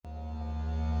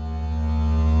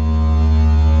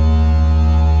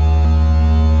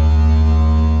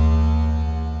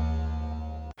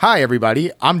Hi,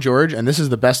 everybody. I'm George, and this is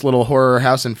the best little horror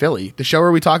house in Philly, the show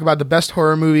where we talk about the best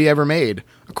horror movie ever made,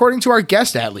 according to our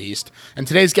guest, at least. And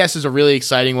today's guest is a really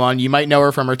exciting one. You might know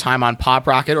her from her time on Pop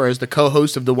Rocket or as the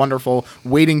co-host of the wonderful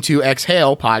Waiting to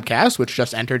Exhale podcast, which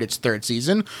just entered its third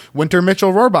season. Wynter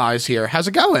Mitchell-Rohrbaugh is here. How's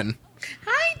it going?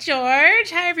 Hi, George.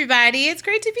 Hi, everybody. It's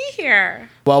great to be here.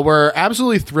 Well, we're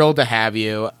absolutely thrilled to have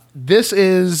you. This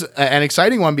is an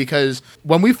exciting one because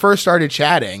when we first started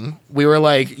chatting, we were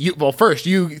like, first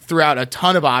you threw out a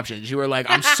ton of options. You were like,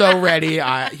 I'm so ready.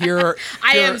 I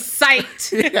am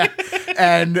psyched. Yeah.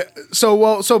 And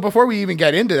so before we even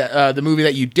get into the movie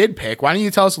that you did pick, why don't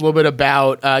you tell us a little bit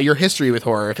about your history with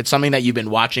horror? If it's something that you've been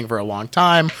watching for a long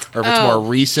time or if it's more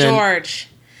recent. George,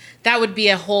 that would be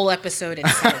a whole episode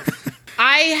itself.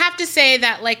 I have to say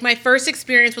that, like, my first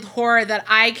experience with horror that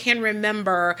I can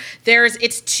remember,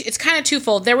 it's kind of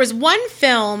twofold. There was one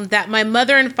film that my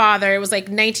mother and father, it was like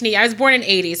 1980. I was born in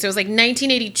 80, so it was like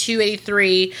 1982,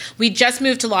 83. We just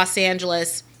moved to Los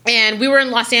Angeles. And we were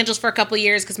in Los Angeles for a couple of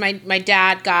years because my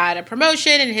dad got a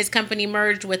promotion and his company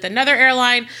merged with another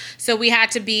airline. So we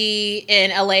had to be in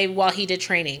LA while he did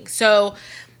training. So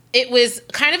it was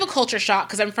kind of a culture shock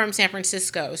because I'm from San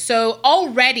Francisco. So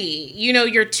already,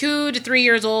 you're 2 to 3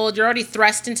 years old. You're already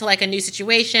thrust into like a new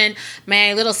situation.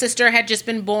 My little sister had just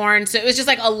been born. So it was just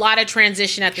like a lot of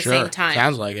transition at the same time.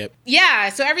 Sounds like it. Yeah.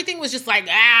 So everything was just like,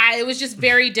 it was just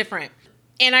very different.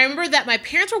 And I remember that my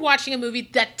parents were watching a movie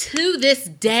that to this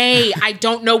day, I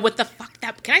don't know what the fuck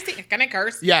that... Can I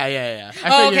curse? Yeah.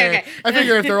 Okay. I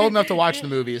figure if they're old enough to watch the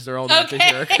movies, they're old enough to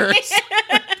hear a curse.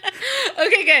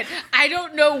 Okay, good. I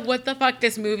don't know what the fuck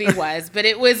this movie was, but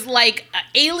it was like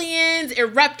aliens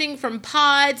erupting from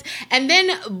pods. And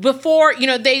then before,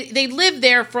 they lived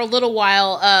there for a little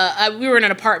while. We were in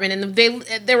an apartment and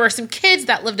there were some kids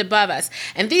that lived above us.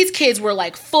 And these kids were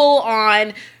like full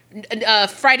on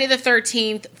Friday the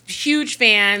 13th, huge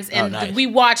fans. And nice. We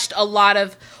watched a lot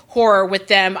of horror with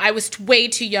them. I was way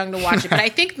too young to watch it, but I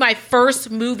think my first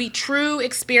true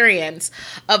experience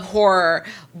of horror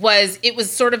was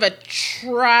sort of a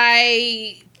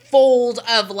trifold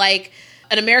of like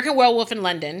An American Werewolf in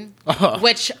London,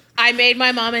 which I made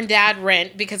my mom and dad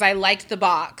rent because I liked the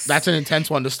box. That's an intense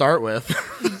one to start with.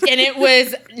 And it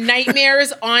was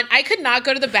nightmares on... I could not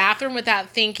go to the bathroom without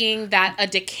thinking that a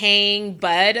decaying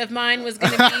bud of mine was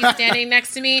going to be standing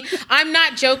next to me. I'm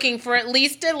not joking. For at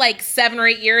least like 7 or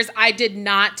 8 years, I did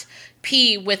not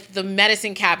pee with the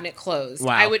medicine cabinet closed.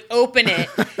 Wow. I would open it,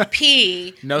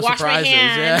 pee, wash surprises, my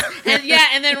hands,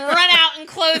 and then run out and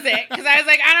close it because I was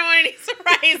like, I don't want any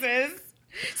surprises.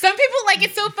 Some people, like,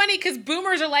 it's so funny because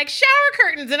boomers are like, shower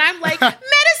curtains, and I'm like,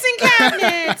 medicine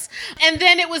cabinets. And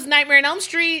then it was Nightmare on Elm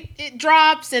Street, it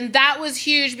drops, and that was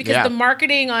huge because the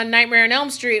marketing on Nightmare on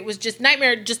Elm Street was just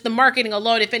Nightmare, just the marketing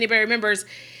alone, if anybody remembers.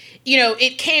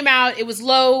 It came out, it was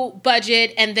low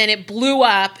budget, and then it blew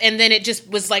up, and then it just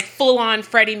was like full-on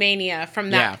Freddy mania from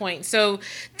that point. So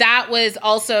that was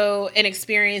also an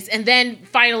experience. And then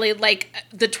finally, like,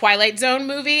 the Twilight Zone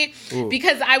movie,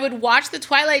 because I would watch the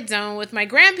Twilight Zone with my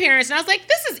grandparents, and I was like,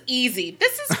 this is easy.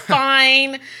 This is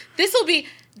fine. This will be...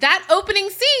 That opening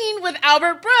scene with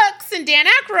Albert Brooks and Dan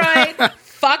Aykroyd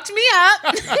fucked me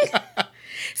up.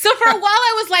 So for a while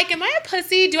I was like, am I a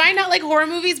pussy? Do I not like horror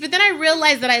movies? But then I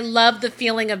realized that I love the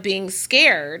feeling of being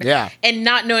scared and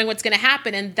not knowing what's going to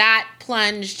happen. And that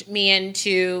plunged me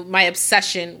into my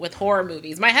obsession with horror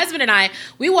movies. My husband and I,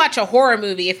 we watch a horror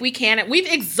movie if we can.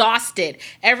 We've exhausted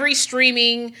every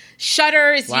streaming.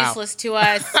 Shudder is useless to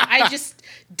us. I just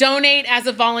donate as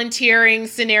a volunteering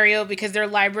scenario because their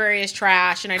library is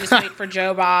trash and I just wait for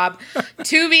Joe Bob.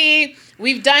 Tubi,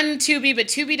 we've done Tubi, but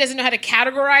Tubi doesn't know how to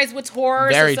categorize what's horror.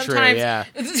 Very so sometimes, true, yeah.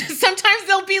 Sometimes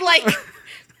they'll be like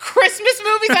Christmas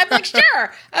movies. I'm like,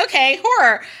 sure, okay,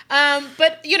 horror.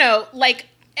 But, like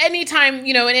anytime,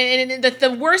 and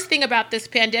the worst thing about this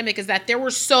pandemic is that there were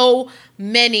so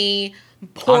many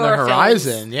horror films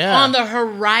on the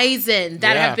horizon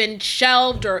that have been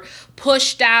shelved or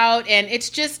pushed out, and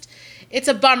it's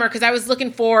a bummer because I was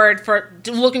looking forward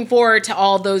to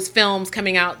all those films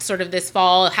coming out sort of this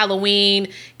fall, Halloween,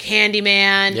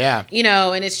 Candyman,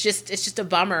 and it's just a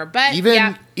bummer. But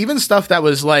even stuff that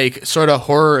was like sort of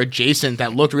horror adjacent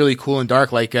that looked really cool and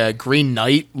dark, like Green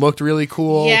Knight looked really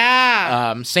cool.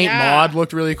 Saint Maud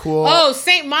looked really cool. Oh,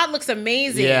 Saint Maud looks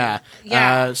amazing.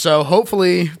 So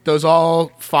hopefully those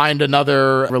all find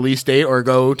another release date or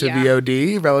go to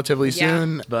VOD relatively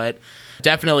soon. But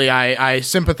definitely I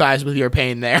sympathize with your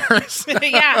pain there. It's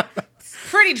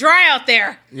pretty dry out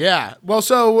there. Yeah. Well,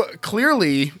 so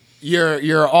clearly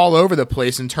you're all over the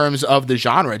place in terms of the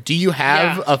genre. Do you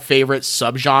have a favorite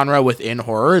subgenre within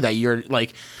horror that you're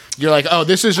like, oh,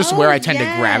 this is just where I tend to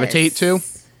gravitate to?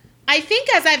 I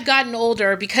think as I've gotten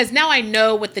older, because now I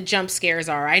know what the jump scares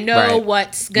are. I know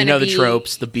what's going to be. You know the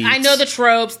tropes, the beats. I know the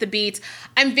tropes, the beats.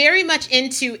 I'm very much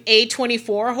into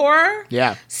A24 horror.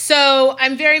 Yeah. So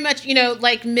I'm very much,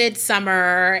 like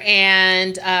Midsummer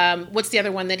and what's the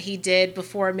other one that he did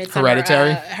before Midsummer?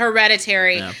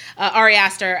 Hereditary. Yeah. Ari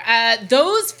Aster.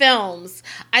 Those films,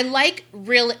 I like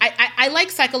really, I like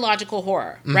psychological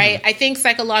horror, right? I think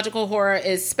psychological horror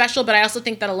is special, but I also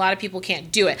think that a lot of people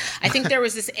can't do it. I think there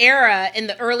was this era in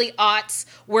the early aughts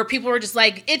where people were just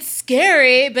like, it's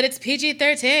scary, but it's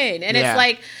PG-13. And it's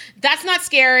like, that's not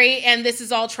scary, and this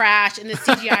is all trash, and the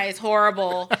CGI is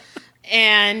horrible.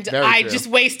 And I just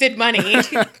wasted money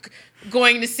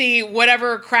going to see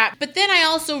whatever crap. But then I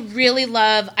also really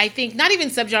love, I think, not even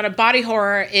subgenre, body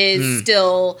horror is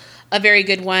still a very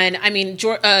good one. I mean,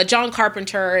 John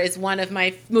Carpenter is one of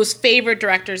my most favorite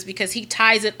directors because he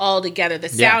ties it all together. The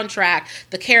soundtrack,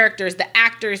 the characters, the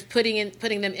actors putting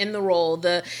them in the role,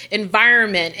 the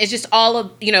environment. It's just all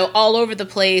over the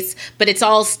place, but it's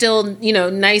all still,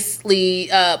 nicely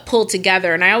pulled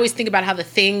together. And I always think about how The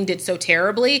Thing did so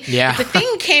terribly. Yeah. If The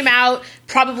Thing came out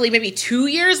probably maybe 2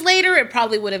 years later, it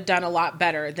probably would have done a lot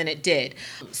better than it did.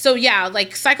 So yeah,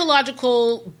 like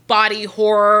psychological body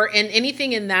horror and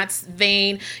anything in that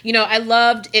vein. I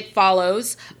loved It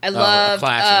Follows. I loved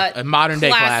a modern day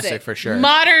classic for sure.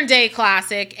 Modern day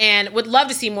classic, and would love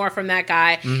to see more from that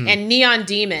guy. And Neon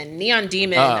Demon.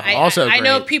 Also I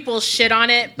know people shit on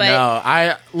it,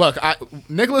 but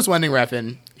Nicholas Winding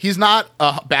Refn. He's not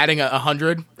batting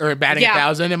 100 or batting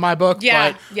 1,000 in my book.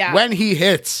 Yeah, but when he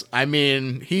hits, I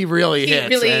mean, he really hits.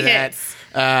 He really hits.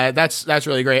 That's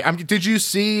really great. Did you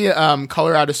see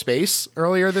Color Out of Space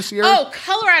earlier this year? Oh,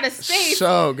 Color Out of Space.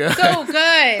 So good. So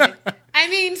good. I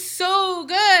mean, so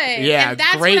good. Yeah, and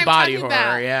that's great what I'm body talking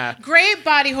horror. About. Yeah, great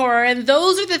body horror, and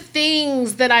those are the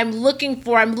things that I'm looking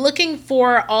for. I'm looking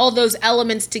for all those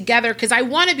elements together because I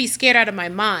want to be scared out of my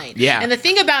mind. Yeah. And the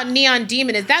thing about Neon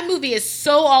Demon is that movie is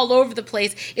so all over the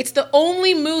place. It's the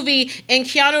only movie in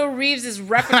Keanu Reeves'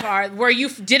 repertoire where you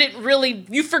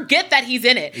forget that he's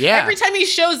in it. Yeah. Every time he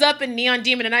shows up in Neon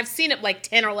Demon, and I've seen it like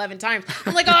 10 or 11 times,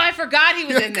 I'm like, oh, I forgot he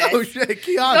was in this. Oh shit,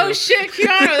 Keanu. Oh shit,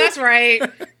 Keanu. That's right.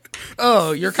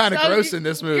 Oh, you're kind of gross in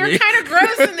this movie. You're kind of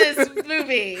gross in this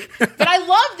movie. But I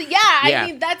love I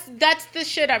mean, that's the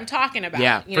shit I'm talking about.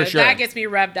 Yeah, for sure. That gets me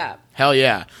revved up. Hell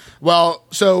yeah. Well,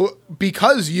 so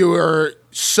because you are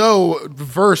so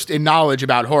versed in knowledge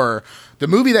about horror, the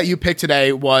movie that you picked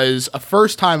today was a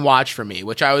first-time watch for me,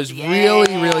 which I was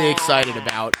really, really excited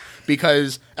about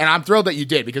because, and I'm thrilled that you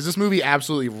did, because this movie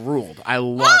absolutely ruled. I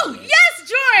loved it. Oh,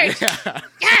 yes, George! Yeah.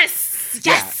 Yes!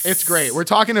 Yes! Yeah, it's great. We're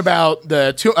talking about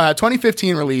the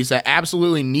 2015 release that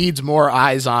absolutely needs more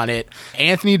eyes on it,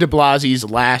 Anthony de Blasi's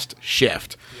Last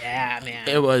Shift. Yeah, man.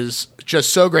 It was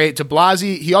just so great. De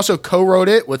Blasi, he also co-wrote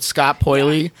it with Scott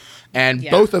Poiley, and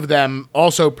both of them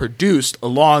also produced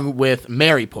along with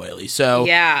Mary Poiley. So,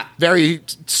 very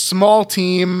small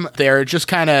team. They're just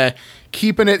kind of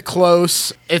keeping it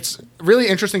close. It's really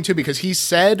interesting, too, because he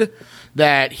said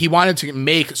that he wanted to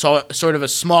make sort of a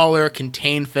smaller,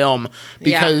 contained film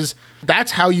because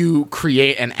that's how you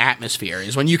create an atmosphere,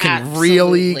 is when you can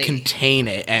really contain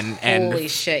it. And holy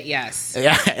shit, yes.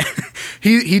 Yeah.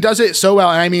 He does it so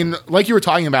well. And I mean, like you were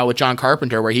talking about with John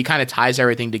Carpenter, where he kind of ties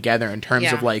everything together in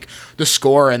terms of like the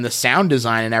score and the sound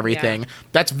design and everything.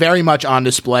 That's very much on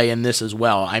display in this as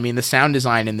well. I mean, the sound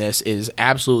design in this is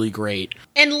absolutely great.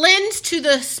 And lends to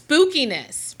the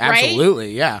spookiness, right?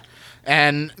 Absolutely, yeah.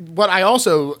 And what I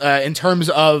also, in terms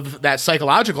of that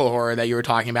psychological horror that you were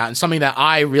talking about, and something that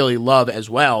I really love as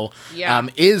well,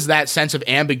 is that sense of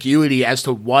ambiguity as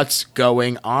to what's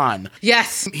going on.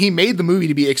 Yes. He made the movie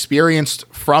to be experienced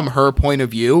from her point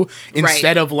of view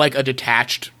instead of like a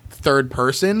detached third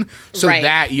person, so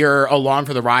that you're along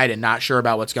for the ride and not sure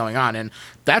about what's going on. And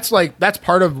that's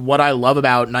part of what I love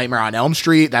about Nightmare on Elm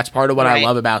Street. That's part of what I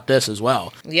love about this as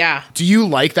well. Yeah. Do you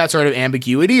like that sort of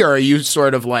ambiguity, or are you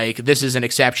sort of like, this is an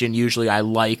exception, usually I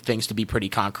like things to be pretty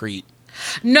concrete?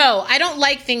 No, I don't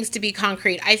like things to be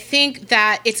concrete. I think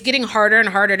that it's getting harder and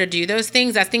harder to do those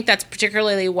things. I think that's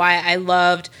particularly why I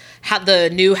loved the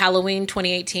new Halloween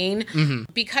 2018,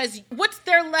 because what's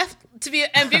there left to be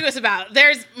ambiguous about?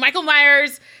 There's Michael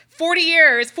Myers,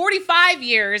 45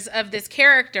 years of this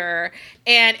character,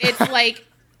 and it's like,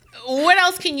 what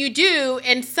else can you do?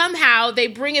 And somehow they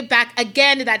bring it back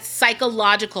again to that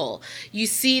psychological. You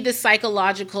see the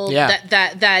psychological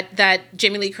that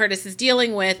Jamie Lee Curtis is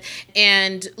dealing with,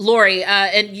 and Laurie,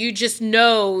 and you just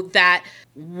know that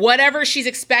whatever she's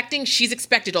expecting, she's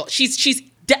expected. She's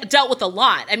dealt with a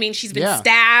lot. I mean, she's been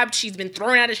stabbed. She's been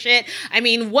thrown out of shit. I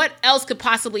mean, what else could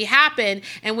possibly happen?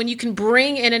 And when you can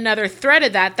bring in another thread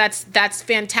of that, that's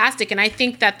fantastic. And I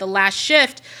think that The Last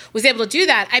Shift was able to do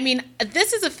that. I mean,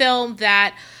 this is a film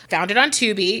that found it on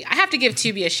Tubi. I have to give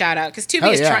Tubi a shout out because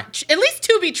Tubi at least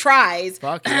Tubi tries.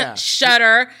 Fuck yeah.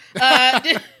 Shudder.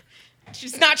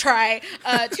 Just not try.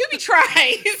 Tubi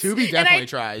tries. Tubi definitely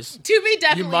tries. Tubi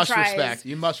definitely You must tries. respect.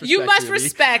 You must respect. You must Tubi.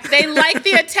 respect. They like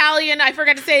the Italian. I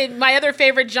forgot to say, my other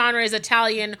favorite genre is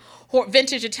Italian.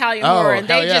 Vintage Italian horror. And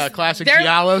hell yeah, classic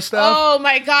Giallo stuff. Oh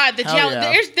my God, the Giallo.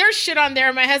 Yeah. There's shit on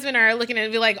there. My husband and I are looking at it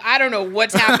and be like, I don't know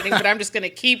what's happening, but I'm just gonna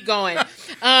keep going. Yeah,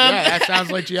 that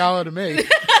sounds like Giallo to me.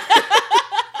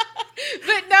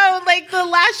 But no, like The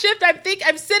Last Shift,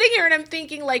 I'm sitting here and I'm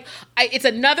thinking like, it's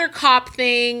another cop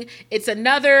thing. It's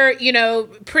another,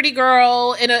 pretty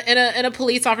girl in a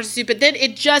police officer suit. But then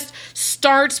it just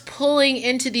starts pulling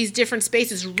into these different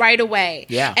spaces right away.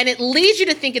 Yeah. And it leads you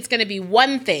to think it's going to be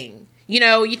one thing.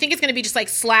 You think it's going to be just like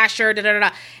slasher,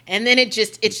 and then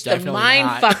it's the mind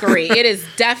fuckery. It is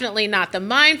definitely not. The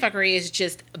mind fuckery is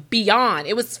just beyond.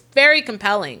 It was very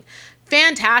compelling.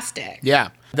 Fantastic. Yeah.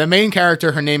 The main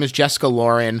character, her name is Jessica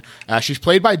Lauren. She's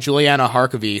played by Juliana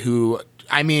Harkavy, who,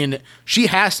 I mean, she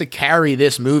has to carry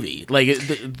this movie. Like,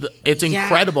 it's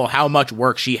incredible how much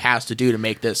work she has to do to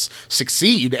make this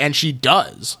succeed, and she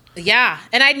does. Yeah,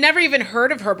 and I'd never even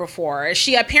heard of her before.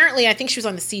 She apparently, I think she was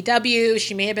on the CW.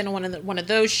 She may have been on one of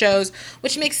those shows,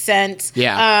 which makes sense.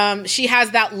 Yeah. She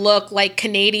has that look like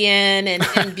Canadian and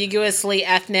ambiguously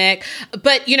ethnic.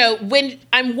 But, when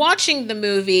I'm watching the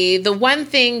movie, the one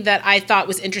thing that I thought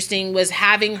was interesting was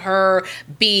having her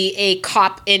be a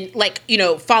cop in,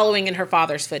 following in her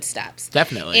father's footsteps.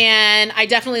 Definitely. And I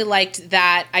definitely liked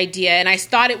that idea. And I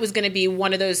thought it was going to be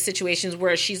one of those situations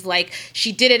where she's like,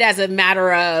 she did it as a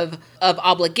matter of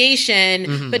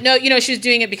obligation, but no, she was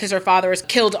doing it because her father was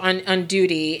killed on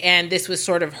duty, and this was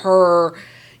sort of her,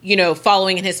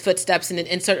 following in his footsteps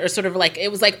and sort of like, it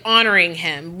was like honoring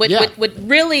him. What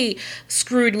really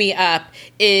screwed me up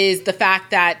is the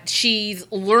fact that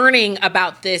she's learning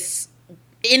about this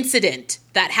incident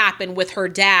that happened with her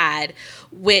dad,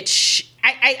 which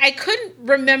I couldn't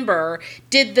remember.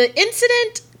 Did the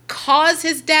incident cause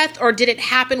his death, or did it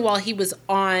happen while he was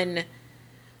on?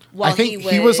 I think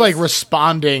he was like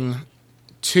responding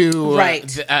to the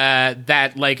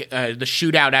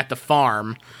shootout at the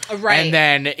farm, right? And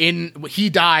then he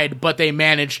died, but they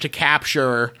managed to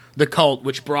capture the cult,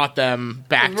 which brought them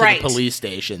back to the police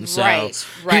station. So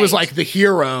he was like the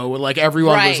hero. Like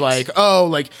everyone was like, oh,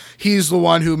 like he's the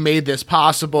one who made this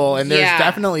possible. And there's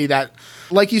definitely that,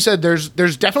 like you said, there's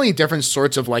definitely different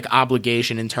sorts of like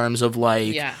obligation in terms of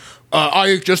like. Yeah.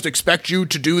 I just expect you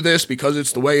to do this because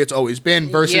it's the way it's always been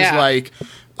versus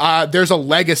there's a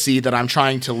legacy that I'm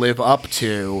trying to live up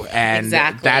to. And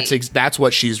that's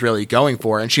what she's really going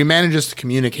for. And she manages to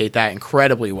communicate that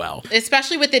incredibly well.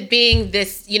 Especially with it being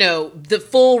this, the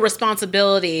full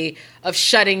responsibility of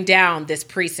shutting down this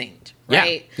precinct,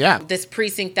 right? Yeah. This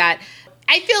precinct that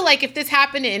I feel like if this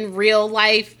happened in real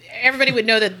life, everybody would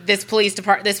know that this police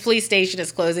station is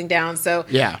closing down. So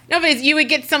you would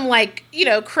get some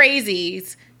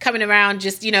crazies coming around,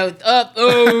 just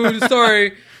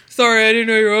sorry, I didn't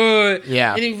know you're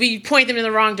yeah, and we point them in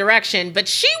the wrong direction. But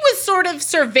she was sort of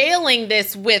surveilling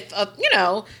this with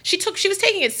she was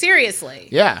taking it seriously.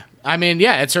 Yeah. I mean,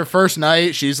 it's her first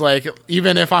night. She's like,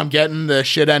 even if I'm getting the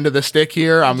shit end of the stick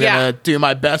here, I'm going to do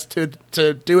my best to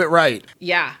do it right.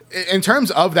 Yeah. In terms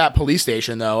of that police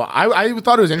station, though, I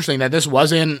thought it was interesting that this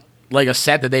wasn't like a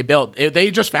set that they built.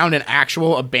 They just found an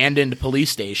actual abandoned police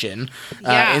station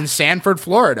in Sanford,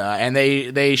 Florida, and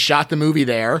they shot the movie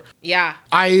there. Yeah.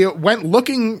 I went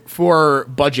looking for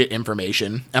budget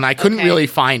information, and I couldn't really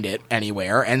find it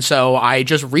anywhere, and so I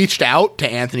just reached out to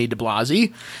Anthony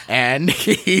DeBlasi, and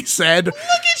he said, "Look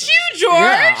at you, George!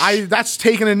 Yeah, that's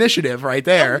taking initiative right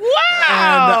there."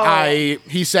 Wow! And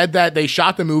he said that they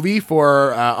shot the movie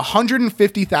for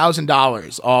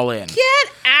 $150,000 all in.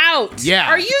 Get out! Yeah.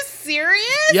 Are you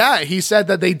serious? Yeah, he said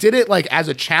that they did it like as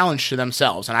a challenge to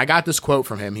themselves. And I got this quote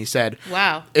from him. He said,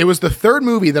 "Wow. It was the third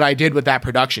movie that I did with that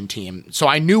production team, so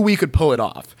I knew we could pull it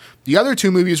off. The other two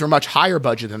movies were much higher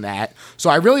budget than that, so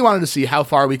I really wanted to see how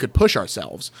far we could push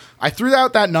ourselves. I threw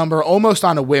out that number almost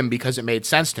on a whim because it made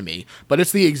sense to me, but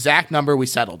it's the exact number we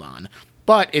settled on.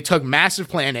 But it took massive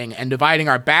planning and dividing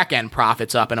our back-end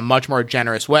profits up in a much more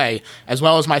generous way, as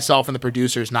well as myself and the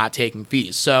producers not taking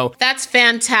fees. So that's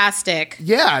fantastic.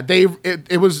 Yeah,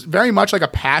 it was very much like a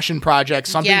passion project,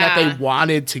 something that they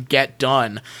wanted to get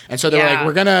done. And so they're like,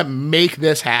 we're going to make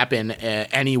this happen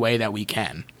any way that we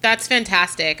can. That's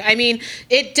fantastic. I mean,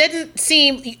 it didn't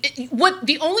seem...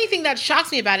 the only thing that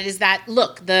shocks me about it is that,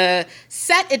 look, the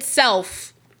set itself...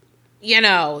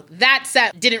 that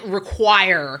set didn't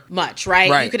require much,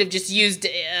 right? You could have just used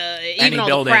even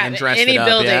all the crap, any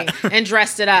building and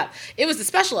dressed it up. It was the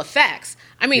special effects.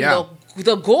 I mean,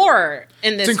 the gore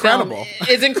in this film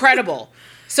is incredible.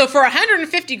 So for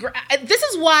 150 grand, this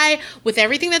is why, with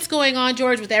everything that's going on,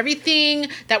 George, with everything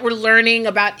that we're learning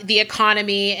about the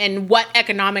economy and what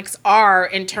economics are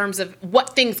in terms of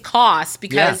what things cost,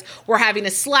 because we're having to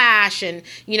slash and,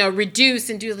 reduce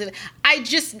and do.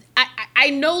 I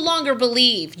no longer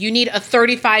believe you need a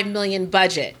 $35 million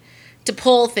budget to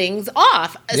pull things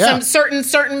off, some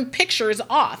certain pictures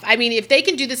off. I mean, if they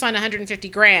can do this on 150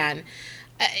 grand,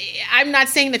 I'm not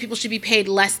saying that people should be paid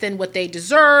less than what they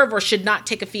deserve or should not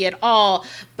take a fee at all,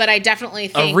 but I definitely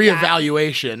think a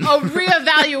reevaluation.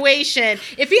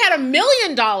 If he had $1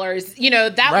 million,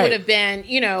 that would have been,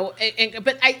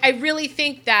 but I really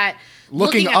think that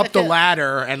looking up the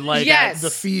ladder and at the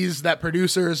fees that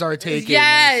producers are taking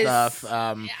and stuff.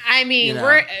 I mean,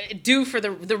 we're due for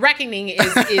the reckoning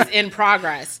is in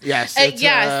progress. Yes,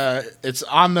 it's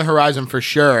on the horizon for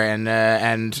sure.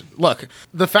 And look,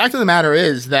 the fact of the matter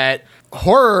is that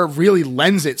horror really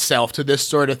lends itself to this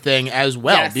sort of thing as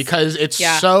well, because it's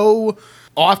so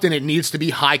often it needs to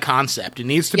be high concept. It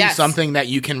needs to be something that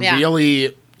you can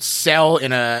really sell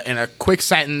in a quick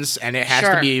sentence, and it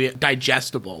has to be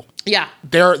digestible. Yeah.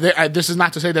 This is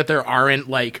not to say that there aren't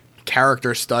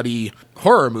character study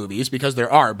horror movies, because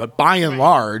there are, but by and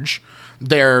large,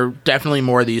 they're definitely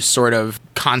more these sort of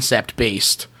concept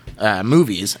based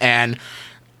movies. And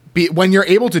when you're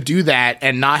able to do that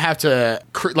and not have to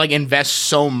invest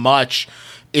so much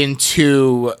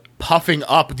into puffing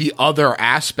up the other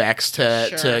aspects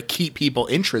to keep people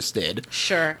interested,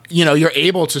 you're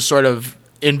able to sort of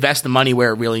invest the money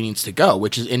where it really needs to go,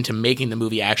 which is into making the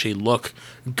movie actually look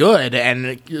good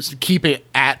and just keep it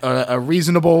at a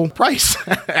reasonable price.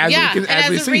 as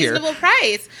we see here. Reasonable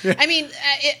price. I mean,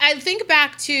 I think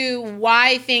back to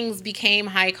why things became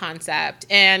high concept,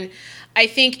 and I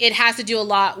think it has to do a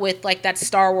lot with that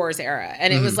Star Wars era.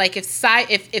 And it was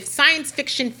if science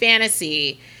fiction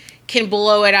fantasy can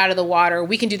blow it out of the water,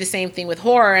 we can do the same thing with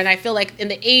horror. And I feel like in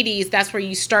the 80s, that's where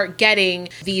you start getting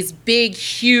these big,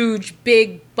 huge,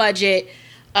 big budget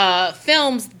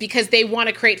films, because they want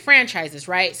to create franchises,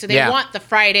 right? So they want the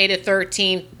Friday the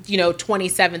 13th,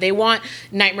 27. They want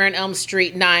Nightmare on Elm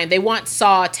Street 9. They want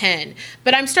Saw 10.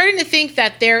 But I'm starting to think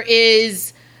that there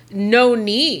is no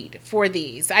need for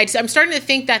these. I'm starting to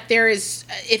think that there is,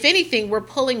 if anything, we're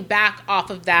pulling back off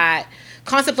of that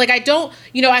concept. I don't,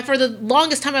 for the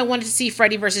longest time I wanted to see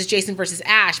Freddy versus Jason versus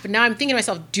Ash, but now I'm thinking to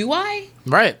myself, do I?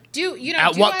 Right.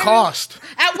 At what cost?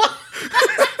 At what?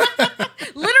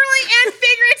 Literally and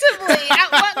figuratively,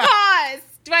 at what cost?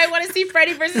 Do I want to see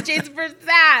Freddy versus Jason versus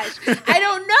Ash? I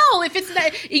don't know if it's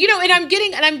not, and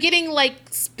I'm getting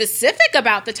specific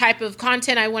about the type of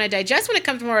content I want to digest when it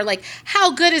comes to more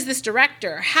how good is this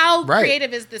director? How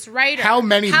creative is this writer? How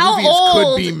many movies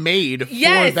could be made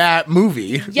for that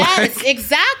movie? Yes,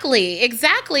 exactly.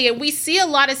 And we see a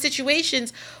lot of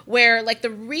situations where the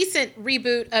recent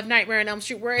reboot of Nightmare on Elm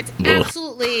Street, where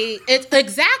it's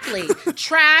exactly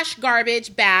trash,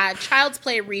 garbage, bad, Child's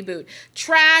Play reboot,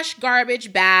 trash,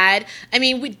 garbage, bad. I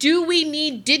mean,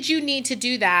 did you need to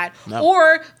do that? No.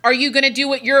 Or are you going to do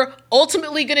what you're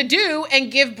ultimately going to do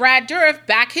and give Brad Dourif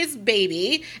back his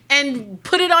baby and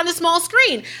put it on a small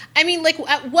screen? I mean,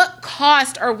 at what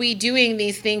cost are we doing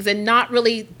these things and not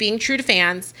really being true to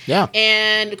fans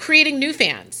and creating new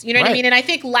fans? You know what I mean? And I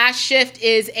think Last Shift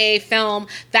is a film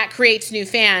that creates new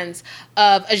fans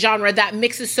of a genre that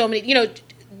mixes so many,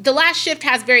 The Last Shift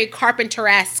has very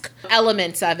Carpenter-esque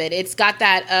elements of it. It's got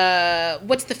that,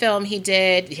 what's the film he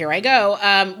did? Here I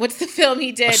go. What's the film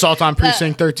he did? Assault on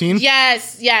Precinct 13?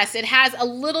 Yes. It has a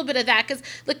little bit of that, because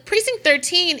Precinct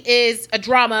 13 is a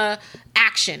drama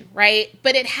action, right?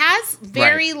 But it has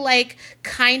very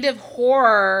kind of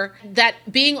horror, that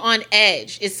being on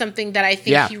edge is something that I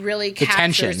think he really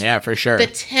captures. The tension, for sure. The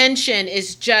tension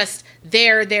is just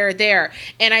there.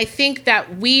 And I think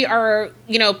that we are,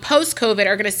 post-COVID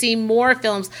are going to see more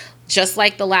films just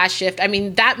like The Last Shift. I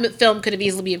mean, that film could have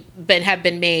easily have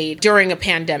been made during a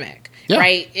pandemic.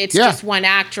 right? It's just one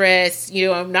actress,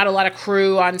 not a lot of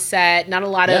crew on set, not a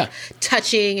lot of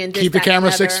touching and this, keep the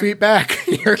camera 6 feet back.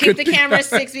 Keep the camera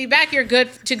 6 feet back. You're good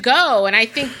to go. And I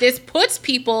think this puts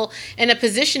people in a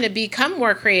position to become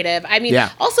more creative. I mean,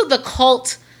 also the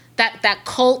cult, that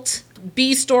cult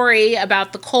B story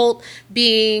about the cult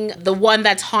being the one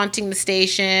that's haunting the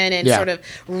station and sort of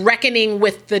reckoning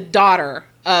with the daughter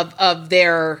of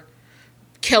their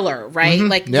killer, right?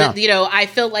 I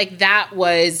feel like that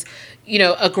was,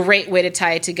 a great way to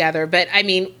tie it together. But I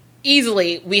mean,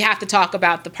 easily we have to talk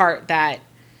about the part that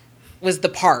was the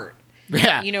part.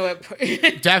 Yeah.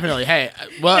 Definitely. Hey,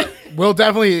 well, we'll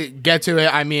definitely get to it.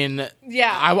 I mean,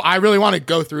 I really want to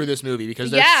go through this movie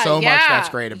because there's so much that's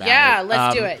great about it. Yeah,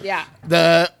 let's do it. Yeah.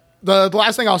 The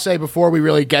last thing I'll say before we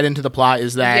really get into the plot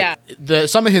is that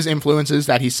some of his influences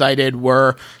that he cited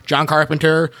were John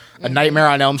Carpenter, A Nightmare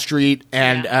on Elm Street,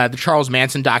 and the Charles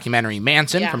Manson documentary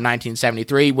Manson from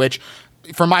 1973, which,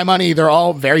 for my money, they're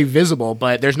all very visible,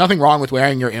 but there's nothing wrong with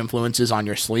wearing your influences on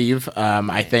your sleeve.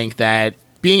 I think that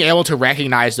being able to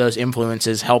recognize those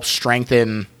influences helps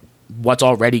strengthen what's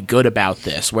already good about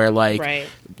this, where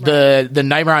the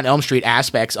Nightmare on Elm Street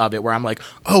aspects of it, where I'm like,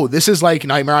 oh, this is like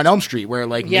Nightmare on Elm Street, where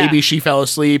maybe she fell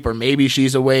asleep or maybe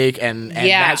she's awake, and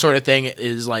that sort of thing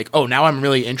is like, oh, now I'm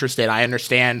really interested. I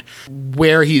understand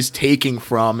where he's taking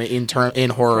from in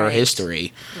horror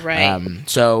history. Right.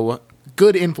 So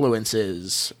good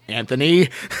influences, Anthony.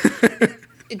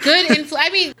 Good influence.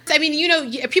 I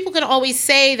mean, people can always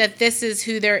say that this is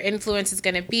who their influence is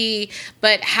going to be,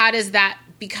 but how does that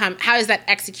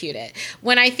executed?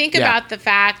 When I think about the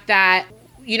fact that,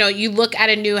 you look at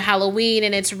a new Halloween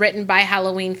and it's written by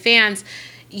Halloween fans,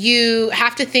 you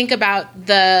have to think about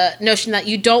the notion that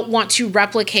you don't want to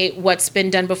replicate what's been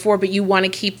done before, but you want to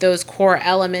keep those core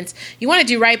elements. You want to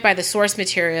do right by the source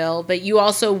material, but you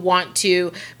also want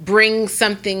to bring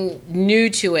something new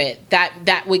to it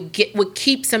that would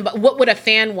keep somebody. What would a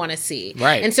fan want to see?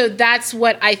 Right. And so that's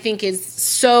what I think is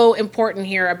so important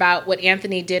here about what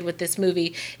Anthony did with this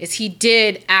movie, is he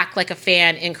did act like a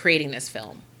fan in creating this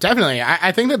film. Definitely.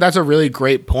 I think that's a really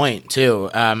great point,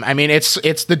 too. I mean, it's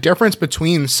the difference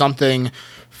between something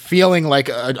feeling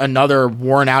like another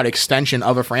worn-out extension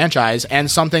of a franchise and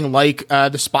something like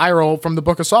The Spiral from the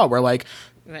Book of Saw, where,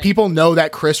 people know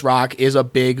that Chris Rock is a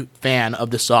big fan of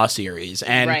the Saw series.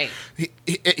 And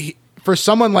for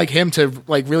someone like him to,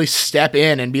 really step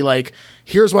in and be like,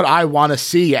 here's what I want to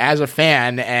see as a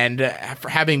fan, and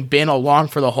having been along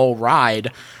for the whole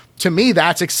ride, to me,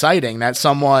 that's exciting. That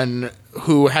someone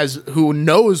who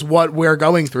knows what we're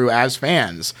going through as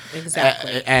fans.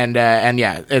 Exactly.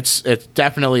 It's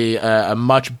definitely a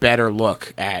much better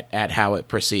look at how it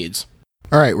proceeds.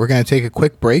 All right, we're going to take a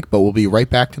quick break, but we'll be right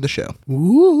back to the show.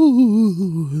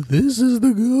 Ooh, this is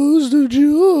the Ghost of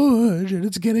George, and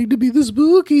it's getting to be the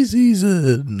spooky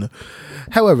season.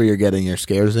 However you're getting your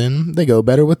scares in, they go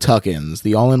better with Tuck-Ins,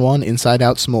 the all-in-one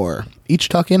inside-out s'more. Each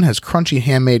Tuck-In has crunchy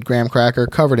handmade graham cracker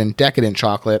covered in decadent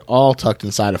chocolate, all tucked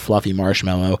inside a fluffy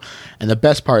marshmallow. And the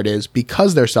best part is,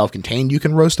 because they're self-contained, you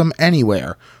can roast them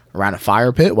anywhere. Around a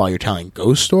fire pit while you're telling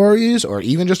ghost stories, or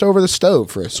even just over the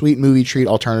stove for a sweet movie treat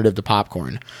alternative to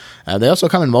popcorn. They also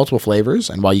come in multiple flavors,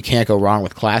 and while you can't go wrong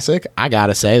with classic, I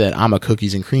gotta say that I'm a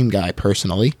cookies and cream guy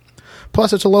personally.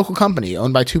 Plus, it's a local company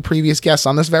owned by 2 previous guests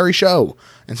on this very show.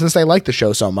 And since they like the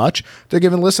show so much, they're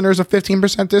giving listeners a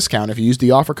 15% discount if you use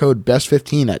the offer code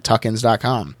BEST15 at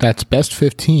tuckins.com. That's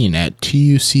BEST15 at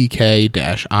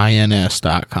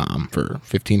tuck-ins.com for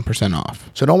 15% off.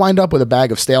 So don't wind up with a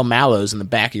bag of stale mallows in the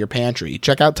back of your pantry.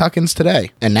 Check out Tuck-Ins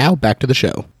today. And now, back to the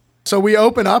show. So we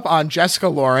open up on Jessica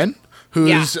Lauren,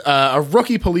 who's a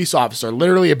rookie police officer,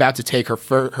 literally about to take her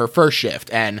first shift,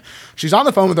 and she's on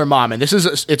the phone with her mom, and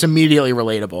it's immediately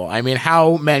relatable. I mean,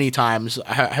 how many times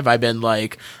have I been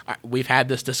like, we've had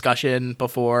this discussion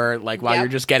before, while you're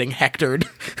just getting hectored.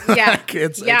 Yeah.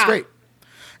 It's great.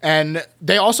 And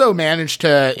they also managed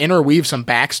to interweave some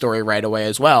backstory right away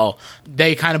as well.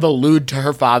 They kind of allude to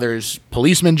her father's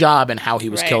policeman job and how he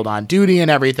was killed on duty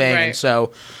and everything, and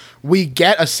so we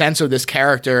get a sense of this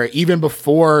character even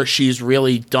before she's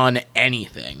really done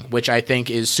anything, which I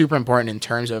think is super important in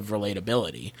terms of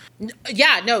relatability.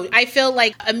 Yeah, no, I feel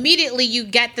like immediately you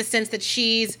get the sense that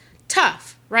she's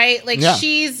tough, right?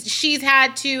 She's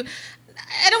had to,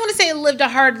 I don't want to say lived a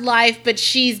hard life, but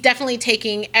she's definitely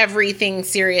taking everything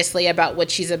seriously about what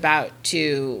she's about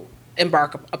to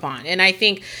embark upon. And I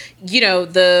think,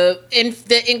 the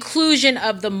inclusion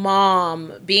of the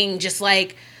mom being just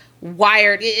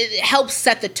wired, it helps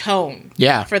set the tone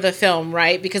for the film,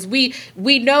 right? Because we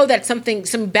know that some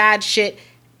bad shit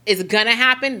is gonna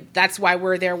happen. That's why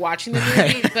we're there watching the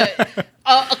movie. But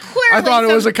clearly, I thought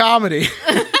it was a comedy.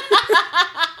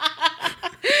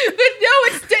 But no,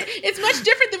 it's much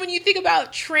different than when you think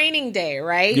about Training Day,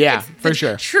 right? Yeah, for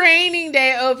sure. Training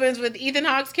Day opens with Ethan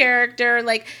Hawke's character,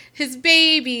 like his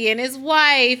baby and his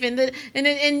wife,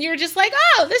 and you're just like,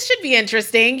 oh, this should be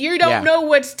interesting. You don't know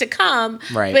what's to come,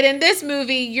 right? But in this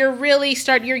movie, you're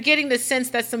getting the sense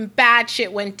that some bad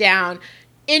shit went down,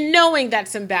 in knowing that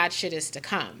some bad shit is to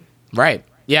come, right?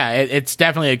 Yeah, it's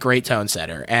definitely a great tone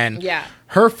setter. And yeah.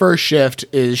 Her first shift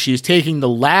is she's taking the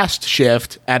last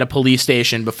shift at a police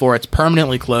station before it's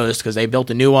permanently closed because they built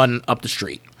a new one up the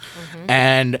street. Mm-hmm.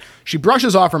 And she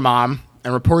brushes off her mom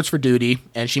and reports for duty.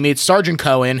 And she meets Sergeant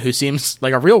Cohen, who seems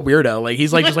like a real weirdo. Like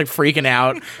he's like just like freaking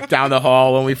out down the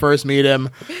hall when we first meet him.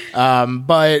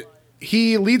 But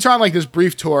he leads her on like this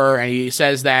brief tour, and he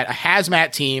says that a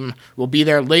hazmat team will be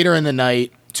there later in the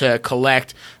night to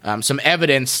collect some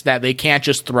evidence that they can't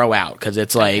just throw out because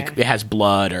it's like it has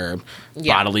blood or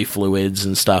bodily fluids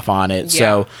and stuff on it.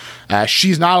 Yeah. So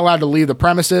she's not allowed to leave the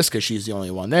premises because she's the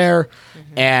only one there.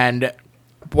 Mm-hmm. And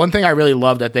one thing I really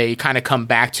love that they kind of come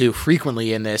back to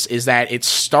frequently in this is that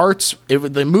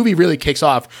the movie really kicks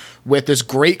off with this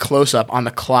great close-up on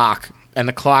the clock and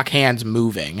the clock hands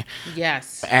moving.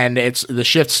 Yes. And the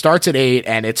shift starts at 8,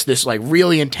 and it's this like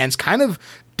really intense kind of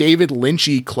David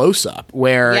Lynchy close-up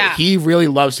where he really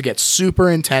loves to get super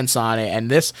intense on it,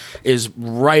 and this is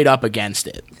right up against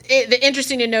it.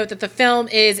 Interesting to note that the film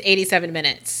is 87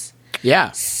 minutes.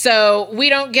 Yeah. So we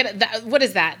don't get that. What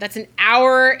is that? That's an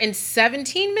hour and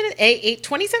 17 minutes?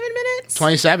 27 minutes?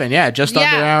 27, yeah. Just under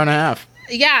an hour and a half.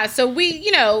 Yeah. So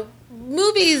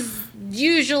movies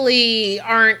usually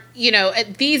aren't,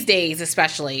 these days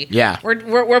especially. Yeah.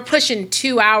 We're pushing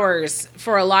 2 hours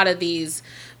for a lot of these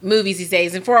movies these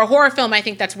days, and for a horror film I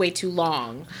think that's way too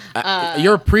long.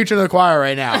 You're preaching to the choir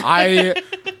right now.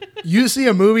 You see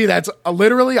a movie that's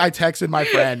literally, I texted my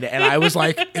friend and I was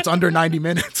like, it's under 90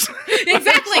 minutes.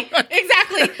 Exactly.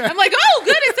 I'm like, oh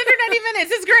good, it's under 90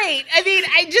 minutes, it's great. I mean,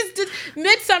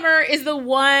 Midsommar is the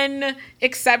one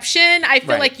exception. I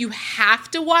feel like you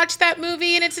have to watch that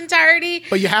movie in its entirety,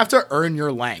 but you have to earn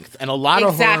your length, and a lot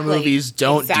of horror movies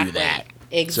don't do that.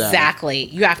 Exactly.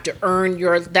 So. You have to earn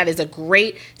that is a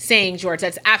great saying, George.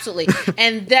 That's absolutely.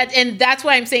 and that's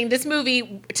why I'm saying this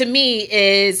movie to me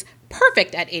is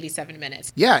perfect at 87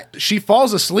 minutes. Yeah, she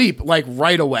falls asleep like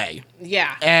right away.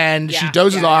 Yeah. And she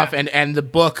dozes off and the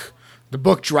book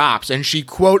drops and she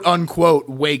quote unquote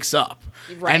wakes up.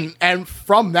 Right. And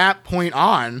from that point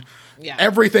on,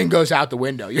 everything goes out the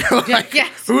window. You're like,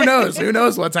 who knows? Who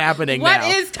knows what's happening now?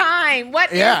 What is time?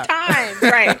 Right.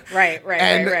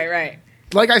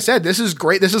 Like I said, this is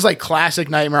great. This is like classic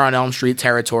Nightmare on Elm Street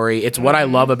territory. It's what I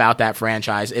love about that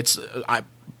franchise. It's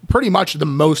pretty much the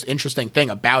most interesting thing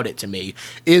about it to me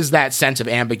is that sense of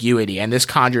ambiguity, and this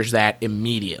conjures that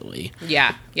immediately.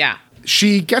 Yeah.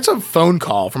 She gets a phone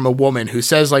call from a woman who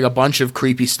says like a bunch of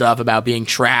creepy stuff about being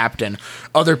trapped and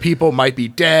other people might be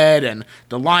dead, and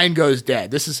the line goes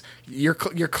dead. This is your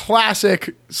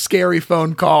classic scary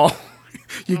phone call.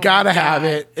 You gotta have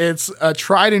it. It's a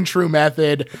tried and true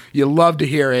method. You love to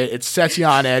hear it. It sets you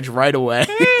on edge right away.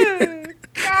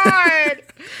 God,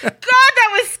 that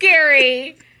was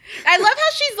scary. I love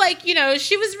how she's like,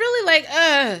 she was really like,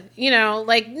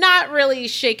 like not really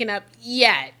shaken up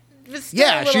yet.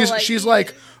 Yeah, she's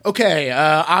like, okay,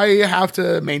 I have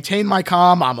to maintain my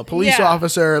calm. I'm a police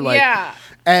officer.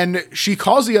 And she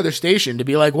calls the other station to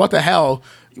be like, what the hell?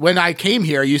 When I came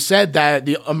here, you said that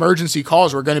the emergency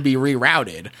calls were going to be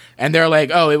rerouted. And they're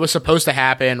like, oh, it was supposed to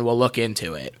happen. We'll look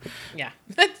into it. Yeah.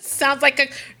 That sounds like a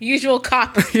usual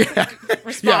cop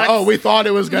response. Yeah. Oh, we thought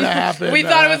it was going to happen. We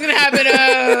thought it was going to happen.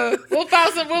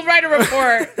 We'll write a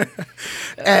report.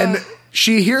 And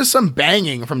she hears some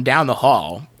banging from down the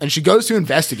hall, and she goes to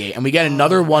investigate. And we get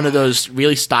another one of those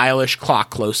really stylish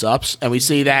clock close-ups. And we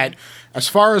see that, as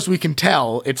far as we can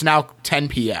tell, it's now 10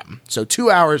 p.m. So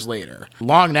 2 hours later.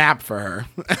 Long nap for her.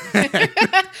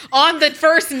 On the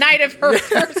first night of her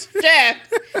first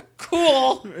shift.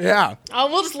 Cool. Yeah.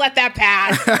 Oh, we'll just let that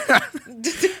pass.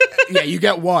 Yeah, you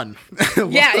get one.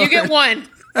 Yeah, you get one.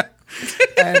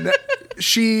 And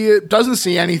she doesn't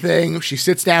see anything. She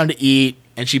sits down to eat,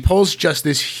 and she pulls just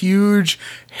this huge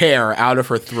hair out of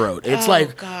her throat. It's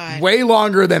way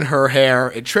longer than her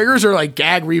hair. It triggers her like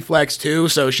gag reflex too,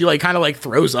 so she like kind of like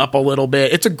throws up a little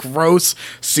bit. It's a gross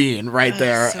scene right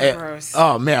there. So gross.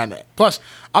 Oh man. Plus,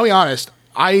 I'll be honest,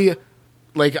 there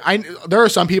are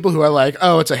some people who are like,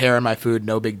 oh, it's a hair in my food,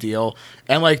 no big deal.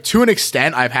 And like to an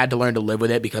extent, I've had to learn to live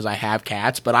with it because I have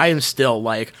cats, but I am still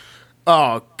like,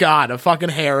 oh God, a fucking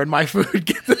hair in my food.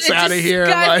 Get this out of here.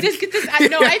 Just get this.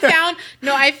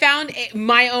 I found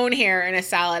my own hair in a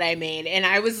salad I made, and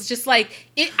I was just like,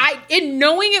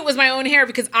 knowing it was my own hair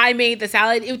because I made the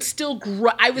salad, it would still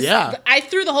I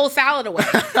threw the whole salad away.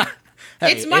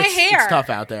 Hey, it's my hair. It's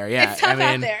tough out there. Yeah, it's tough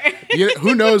out there.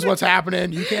 Who knows what's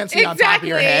happening? You can't see on top of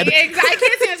your head. I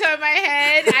can't see on top of my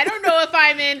head. I don't know if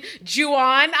I'm in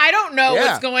Juan. I don't know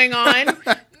what's going on.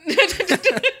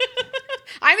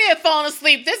 I may have fallen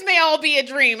asleep. This may all be a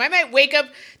dream. I might wake up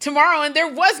tomorrow and there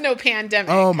was no pandemic.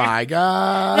 Oh my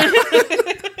God.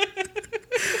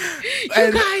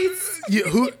 You guys.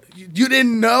 You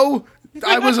didn't know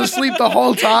I was asleep the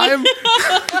whole time?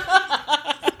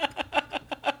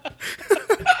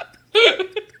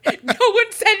 No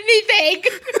one said anything.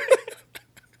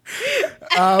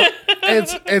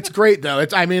 It's great though.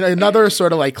 It's another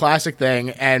sort of like classic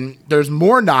thing, and there's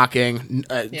more knocking.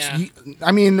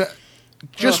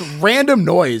 Just random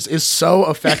noise is so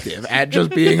effective at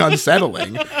just being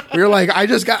unsettling. We're like, I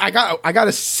got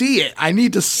to see it. I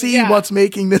need to see what's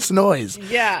making this noise.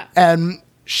 Yeah. And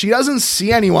she doesn't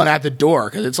see anyone at the door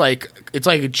because it's like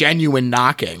a genuine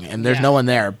knocking, and there's no one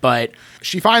there. But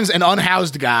she finds an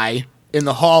unhoused guy in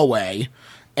the hallway.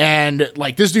 And,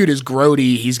 like, this dude is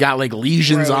grody. He's got, like,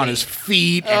 lesions on his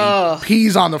feet. And he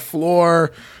pees on the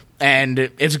floor.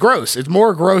 And it's gross. It's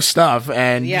more gross stuff.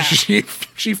 And she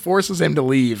forces him to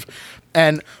leave.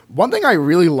 And one thing I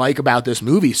really like about this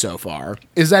movie so far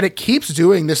is that it keeps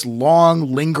doing this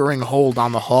long, lingering hold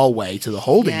on the hallway to the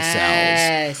holding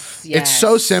cells. It's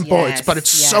so simple, but it's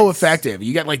so effective.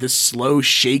 You get like this slow,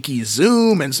 shaky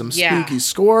zoom and some spooky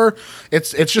score.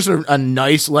 It's just a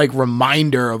nice like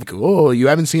reminder of, oh, you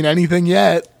haven't seen anything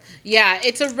yet. Yeah,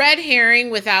 it's a red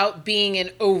herring without being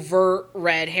an overt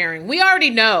red herring. We already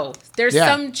know there's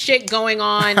some shit going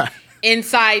on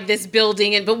inside this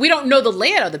building, but we don't know the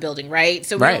layout of the building, right?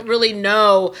 So we don't really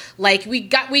know. Like we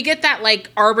get that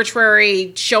like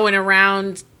arbitrary showing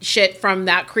around shit from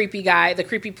that creepy guy, the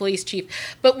creepy police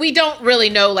chief, but we don't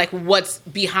really know like what's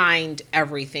behind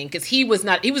everything because he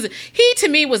to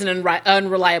me was an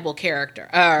unreliable character,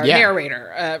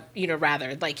 narrator.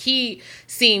 Rather like he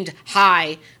seemed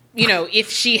high. If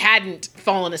she hadn't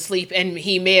fallen asleep, and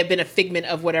he may have been a figment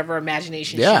of whatever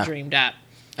imagination she dreamed up.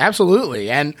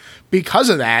 Absolutely. And because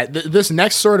of that, this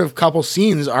next sort of couple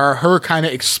scenes are her kind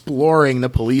of exploring the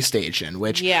police station,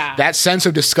 which that sense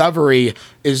of discovery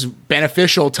is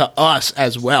beneficial to us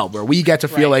as well, where we get to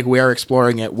feel like we're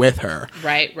exploring it with her.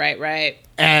 Right.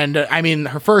 And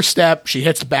her first step, she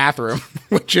hits the bathroom,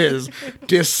 which is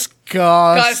disgusting.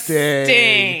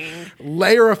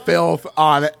 Layer of filth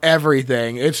on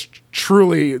everything. It's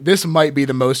truly, this might be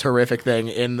the most horrific thing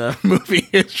in the movie.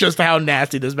 It's just how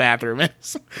nasty this bathroom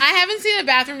is. I haven't seen a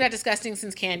bathroom that disgusting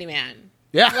since Candyman.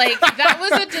 Yeah. Like, that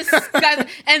was a disgusting,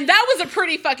 and that was a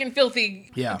pretty fucking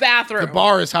filthy bathroom. The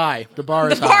bar is high. The bar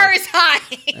is high.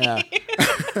 Yeah.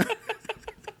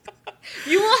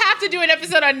 You will have to do an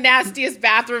episode on nastiest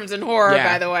bathrooms in horror,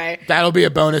 by the way. That'll be a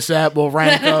bonus set. We'll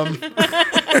rank them.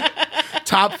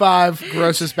 Top 5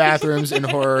 grossest bathrooms in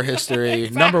horror history.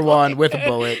 Exactly. Number 1 with a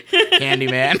bullet.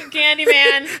 Candyman.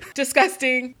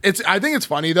 Disgusting. I think it's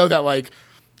funny though that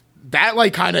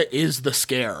that kind of is the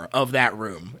scare of that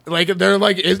room. Like they're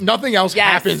like nothing else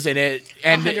happens in it,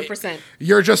 and 100%.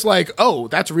 You're just like, oh,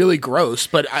 that's really gross,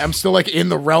 but I'm still like in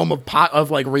the realm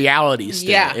of like reality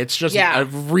still. Yeah, it's just a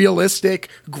realistic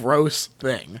gross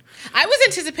thing. I was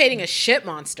anticipating a shit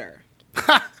monster.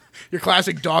 Your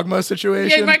classic Dogma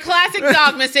situation? Yeah, my classic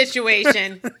Dogma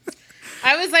situation.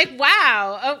 I was like,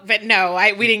 wow. Oh, but no,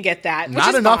 we didn't get that.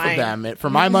 Not enough of them. For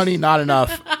my money, not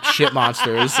enough shit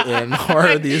monsters in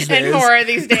horror these days.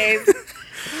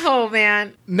 Oh,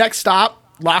 man. Next stop,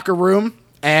 locker room.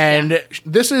 And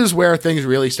this is where things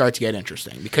really start to get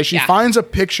interesting because she finds a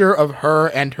picture of her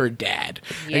and her dad.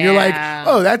 Yeah. And you're like,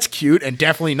 oh, that's cute and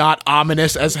definitely not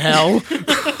ominous as hell.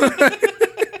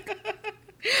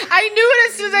 I knew it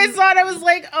as soon as I saw it. I was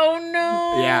like, oh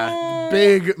no. Yeah,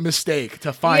 big mistake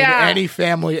to find any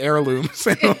family heirlooms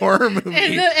in a horror movie.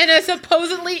 In a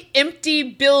supposedly empty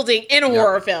building in a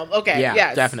horror film. Okay,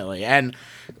 yeah, definitely. And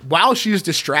while she's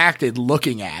distracted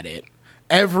looking at it,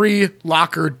 every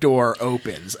locker door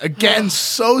opens. Again,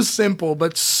 so simple,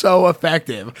 but so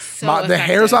effective. The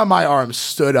hairs on my arms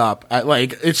stood up.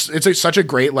 It's such a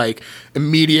great,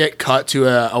 immediate cut to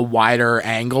a wider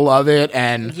angle of it.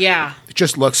 And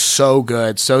just looks so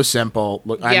good, so simple.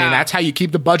 I mean, that's how you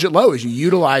keep the budget low, is you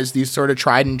utilize these sort of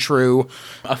tried and true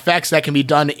effects that can be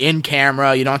done in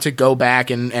camera. You don't have to go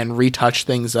back and retouch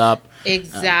things up.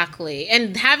 Exactly.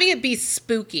 And having it be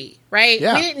spooky, right?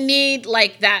 Yeah. We didn't need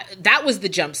like that. That was the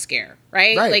jump scare,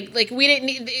 right? Like we didn't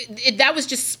need it, that was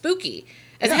just spooky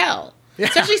as hell. Yeah.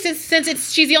 Especially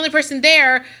since she's the only person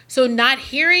there, so not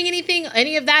hearing anything,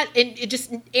 any of that, and it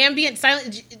just ambient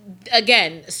silence.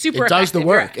 Again, super. It does effective. the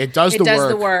work. It does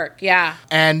the work. Yeah.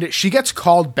 And she gets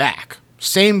called back.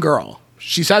 Same girl.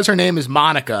 She says her name is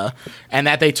Monica, and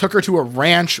that they took her to a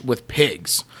ranch with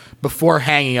pigs before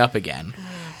hanging up again.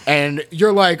 And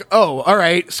you're like, oh, all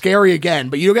right, scary again.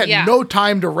 But you get no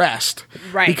time to rest.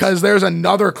 Right. Because there's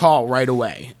another call right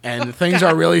away. And things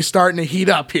are really starting to heat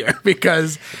up here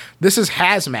because this is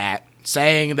Hazmat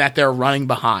saying that they're running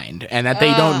behind and that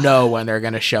they don't know when they're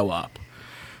going to show up.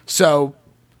 So,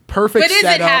 perfect setup.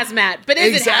 But is it Hazmat? But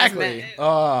is it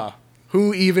Hazmat?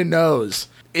 Who even knows?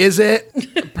 Is it?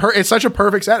 It's such a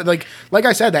perfect set. Like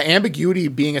I said, that ambiguity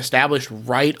being established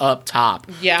right up top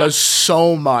does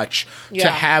so much to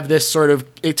have this sort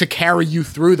of to carry you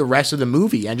through the rest of the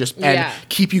movie and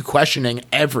keep you questioning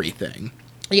everything.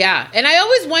 Yeah, and I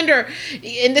always wonder,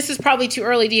 and this is probably too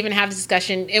early to even have this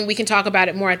discussion, and we can talk about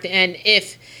it more at the end,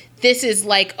 if this is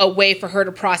like a way for her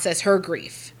to process her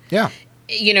grief. Yeah.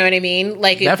 You know what I mean?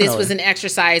 Like, Definitely. if this was an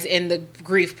exercise in the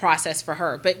grief process for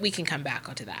her. But we can come back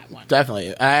onto that one.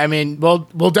 Definitely. I mean, we'll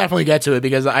definitely get to it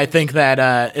because I think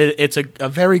that it's a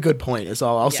very good point is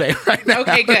all I'll say right now.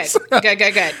 Okay, good.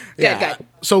 Good.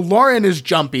 So Lauren is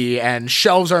jumpy and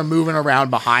shelves are moving around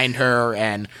behind her.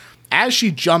 And as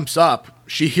she jumps up,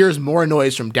 she hears more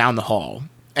noise from down the hall.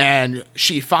 And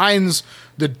she finds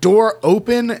the door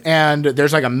open and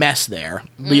there's like a mess there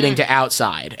leading to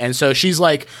outside. And so she's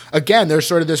like, again, there's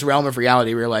sort of this realm of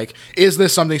reality where you're like, is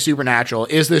this something supernatural?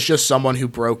 Is this just someone who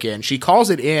broke in? She calls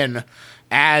it in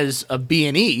as a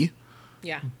B&E.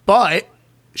 Yeah. But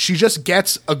she just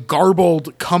gets a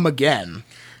garbled come again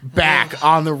back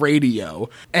on the radio.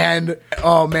 And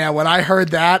oh man, when I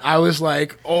heard that, I was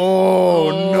like,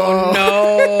 no.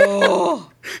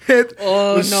 It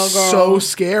was so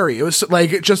scary. It was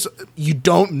like, it just, you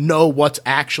don't know what's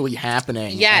actually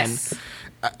happening. Yes.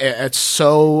 And it's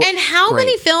so And how great.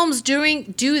 many films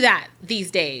do that these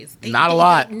days? Not a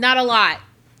lot. Not a lot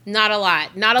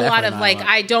of like,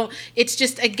 I don't, it's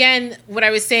just, again, what I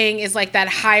was saying is like that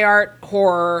high art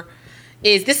horror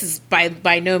this is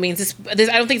by no means this I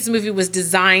don't think this movie was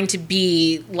designed to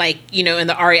be like, you know, in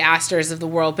the Ari Asters of the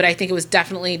world, but I think it was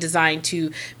definitely designed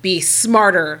to be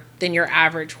smarter than your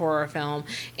average horror film.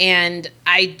 And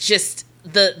I just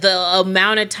the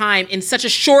amount of time in such a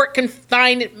short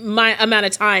confined amount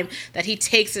of time that he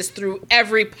takes us through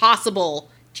every possible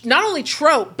not only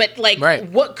trope but like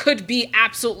what could be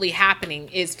absolutely happening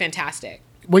is fantastic.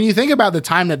 When you think about the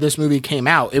time that this movie came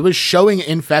out, it was showing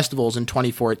in festivals in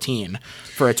 2014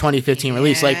 for a 2015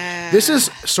 release. Like, this is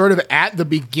sort of at the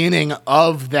beginning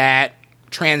of that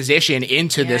transition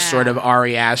into this sort of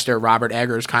Ari Aster, Robert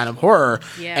Eggers kind of horror.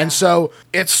 Yeah. And so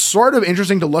it's sort of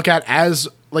interesting to look at as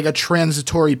like a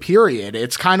transitory period.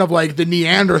 It's kind of like the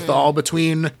Neanderthal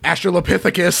between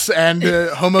Australopithecus and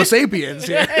Homo sapiens.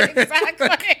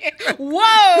 Exactly.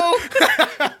 Whoa!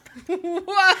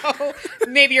 Whoa.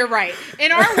 Maybe you're right.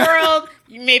 In our world,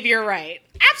 maybe you're right.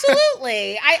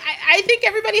 Absolutely. I think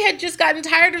everybody had just gotten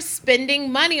tired of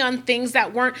spending money on things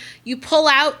that weren't, you pull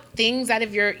out things out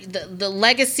of the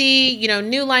legacy, you know,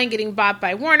 New Line getting bought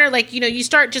by Warner. Like, you know, you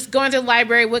start just going to the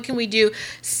library. What can we do?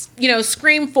 You know,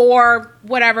 Scream 4,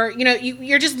 whatever. You know,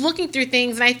 you're just looking through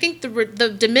things. And I think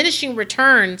the diminishing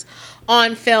returns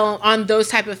on film, on those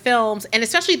type of films, and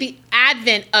especially the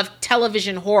advent of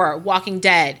television horror, Walking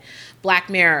Dead, Black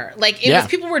Mirror, like it was,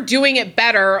 people were doing it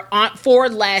better for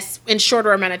less in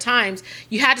shorter amount of times.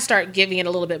 You had to start giving it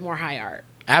a little bit more high art.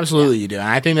 Absolutely, you do. And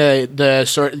I think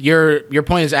your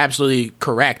point is absolutely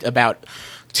correct about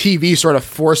TV sort of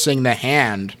forcing the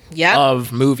hand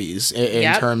of movies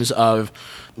in terms of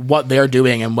what they're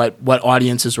doing and what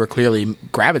audiences were clearly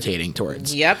gravitating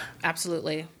towards. Yep,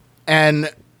 absolutely. And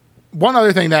one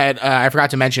other thing that I forgot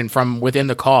to mention from within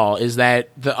the call is that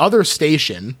the other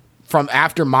station from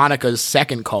after Monica's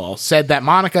second call said that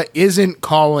Monica isn't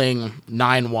calling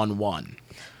 911.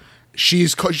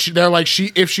 They're like,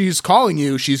 if she's calling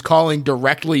you, she's calling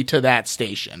directly to that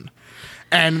station.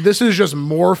 And this is just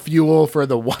more fuel for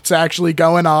the what's actually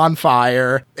going on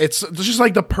fire. It's just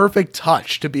like the perfect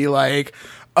touch to be like,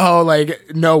 oh,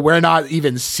 like, no, we're not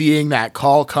even seeing that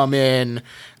call come in.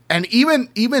 And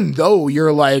even though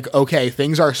you're like, okay,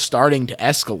 things are starting to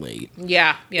escalate.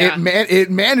 Yeah.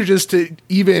 It manages to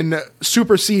even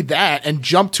supersede that and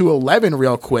jump to 11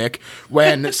 real quick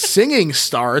when singing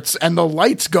starts and the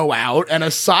lights go out and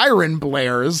a siren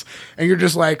blares and you're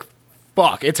just like,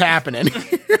 fuck, it's happening.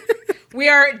 We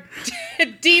are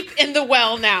deep in the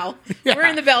well now. Yeah. We're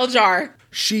in the bell jar.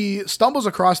 She stumbles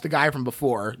across the guy from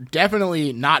before,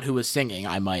 definitely not who was singing,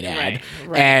 I might add.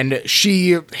 Right. And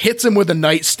she hits him with a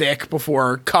nightstick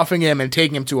before cuffing him and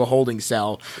taking him to a holding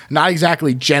cell. Not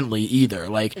exactly gently either.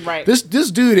 Like, this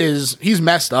dude he's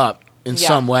messed up in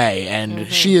some way,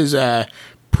 and she is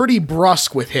pretty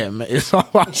brusque with him, is all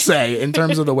I'll say, in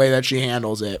terms of the way that she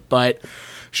handles it. But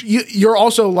you're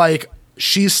also like,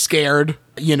 she's scared.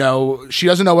 You know, she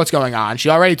doesn't know what's going on. She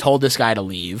already told this guy to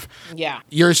leave. Yeah.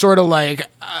 You're sort of like,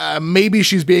 maybe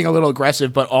she's being a little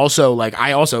aggressive, but also, like,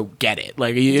 I also get it.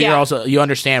 Like, you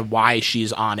understand why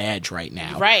she's on edge right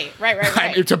now. Right.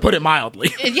 To put it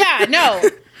mildly. Yeah, no.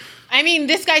 I mean,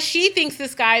 she thinks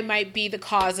this guy might be the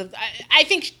cause of, I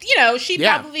think, she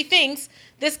probably thinks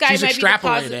this guy might be the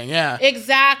cause. She's extrapolating, yeah.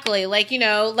 Exactly.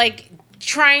 Like,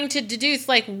 trying to deduce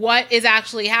like what is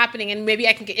actually happening, and maybe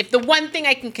I can, if the one thing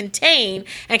I can contain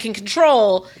and can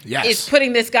control is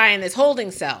putting this guy in this holding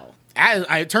cell.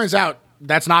 It turns out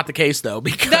that's not the case though,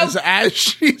 because as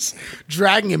she's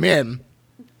dragging him in,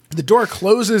 the door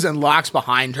closes and locks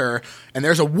behind her, and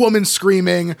there's a woman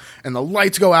screaming, and the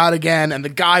lights go out again, and the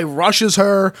guy rushes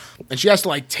her, and she has to,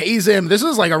 like, tase him. This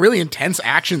is, like, a really intense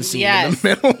action scene in the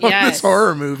middle of this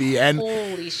horror movie. And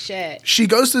holy shit. She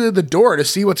goes to the door to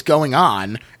see what's going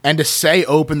on and to say,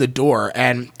 open the door.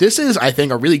 And this is, I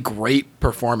think, a really great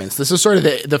performance. This is sort of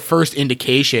the first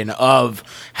indication of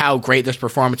how great this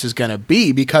performance is going to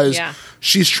be, because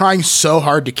she's trying so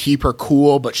hard to keep her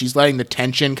cool, but she's letting the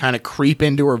tension kind of creep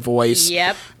into her voice.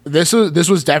 Yep. This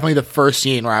was definitely the first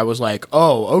scene where I was like,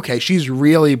 oh, okay, she's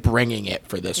really bringing it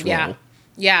for this role.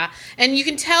 Yeah. And you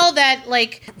can tell that,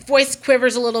 like, voice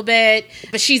quivers a little bit,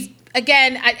 but she's,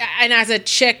 again, and as a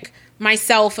chick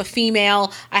myself, a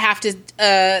female, I have to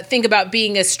think about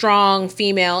being a strong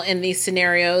female in these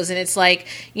scenarios. And it's like,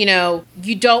 you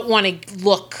don't want to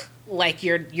look like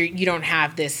you don't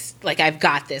have this, like, I've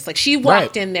got this. Like, she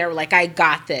walked in there like, I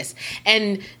got this.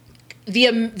 And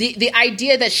the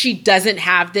idea that she doesn't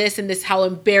have this, and this, how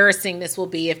embarrassing this will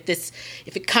be if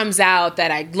it comes out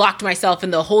that I locked myself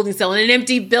in the holding cell in an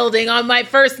empty building on my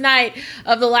first night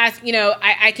of the last,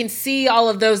 I can see all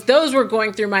of those were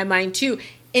going through my mind too,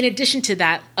 in addition to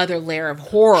that other layer of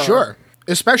horror. Sure.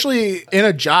 Especially in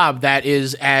a job that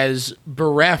is as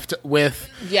bereft with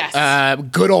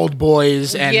good old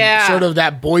boys and sort of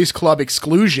that boys club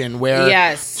exclusion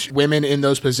where women in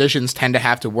those positions tend to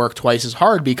have to work twice as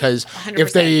hard, because 100%.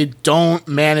 If they don't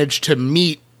manage to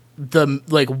meet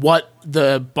what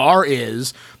the bar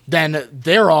is, then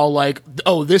they're all like,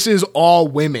 oh, this is all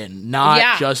women,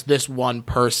 not just this one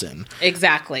person.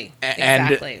 Exactly.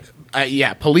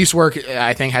 Police work,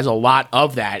 I think, has a lot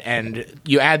of that. And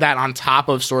you add that on top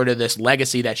of sort of this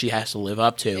legacy that she has to live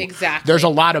up to. Exactly. There's a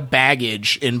lot of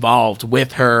baggage involved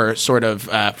with her sort of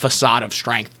facade of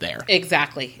strength there.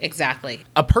 Exactly.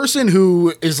 A person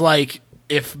who is like,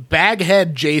 if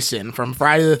Baghead Jason from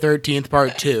Friday the 13th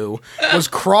Part 2 was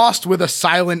crossed with a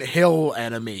Silent Hill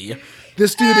enemy,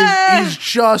 this dude is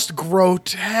just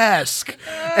grotesque.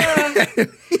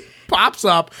 Pops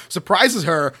up, surprises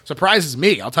her, surprises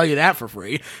me. I'll tell you that for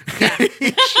free.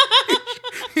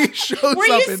 He shows Were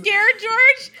up. You scared,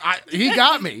 George? He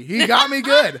got me. He got me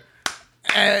good.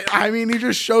 And, he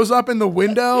just shows up in the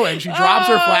window and she drops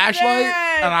her flashlight.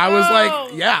 Man, and I was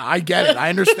like, yeah, I get it. I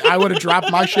understand. I would have dropped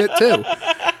my shit too.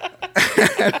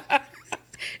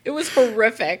 It was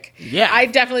horrific. Yeah. I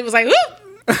definitely was like,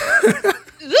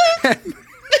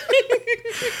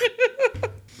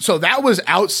 So that was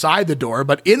outside the door,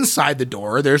 but inside the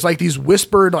door, there's like these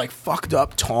whispered, like, fucked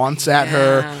up taunts at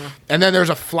her. And then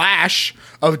there's a flash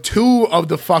of two of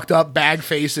the fucked up bag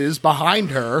faces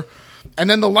behind her. And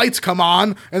then the lights come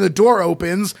on and the door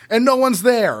opens and no one's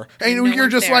there. And you're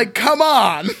just like, come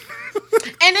on.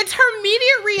 And it's her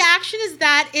immediate reaction is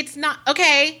that it's not,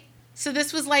 okay, so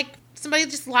this was like, somebody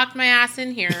just locked my ass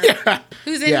in here. Yeah.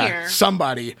 Who's in here?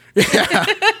 Somebody. Yeah.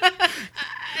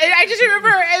 I just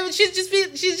remember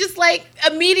she's just like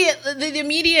the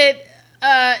immediate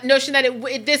notion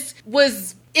that this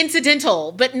was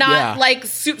incidental, but not like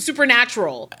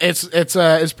supernatural.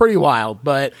 It's pretty wild,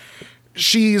 but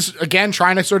she's again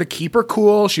trying to sort of keep her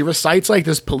cool. She recites like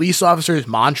this police officer's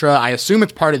mantra. I assume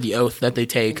it's part of the oath that they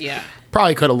take. Yeah.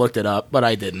 Probably could have looked it up, but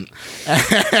I didn't.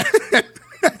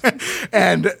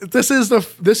 And this isn't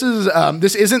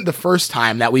the first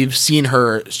time that we've seen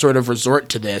her sort of resort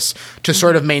to this to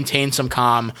sort of maintain some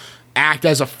calm, act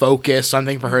as a focus,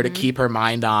 something for her to keep her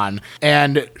mind on.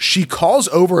 And she calls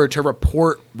over to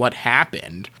report what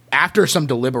happened after some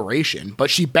deliberation, but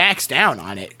she backs down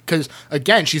on it because,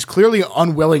 again, she's clearly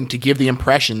unwilling to give the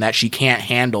impression that she can't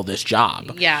handle this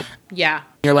job. Yeah.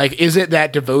 You're like, is it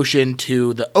that devotion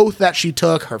to the oath that she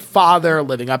took, her father,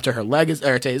 living up to her legacy,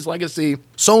 or to his legacy?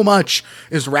 So much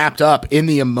is wrapped up in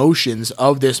the emotions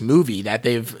of this movie that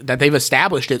they've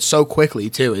established it so quickly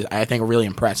too. I think really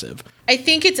impressive. I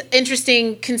think it's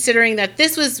interesting considering that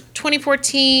this was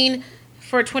 2014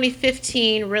 for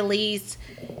 2015 release.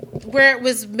 Where it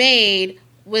was made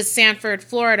was Sanford,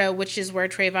 Florida, which is where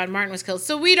Trayvon Martin was killed.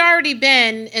 So we'd already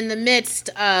been in the midst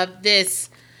of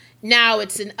this. Now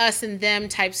it's an us and them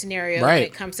type scenario when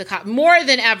it comes to cop, more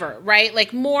than ever, right?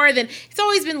 Like more than, it's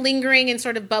always been lingering and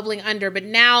sort of bubbling under, but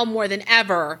now more than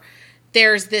ever,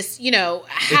 there's this,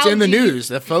 it's in the news.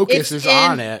 The focus is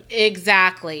on it.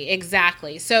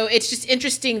 Exactly. So it's just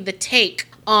interesting the take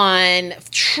on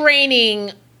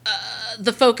training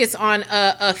the focus on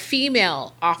a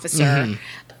female officer,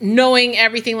 knowing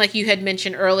everything like you had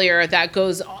mentioned earlier that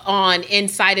goes on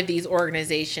inside of these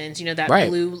organizations,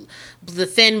 the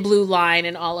thin blue line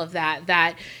and all of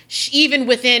that, even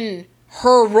within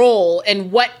her role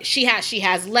and what she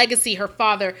has legacy, her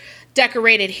father,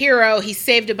 decorated hero, he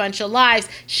saved a bunch of lives.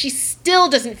 She still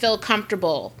doesn't feel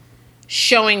comfortable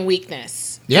showing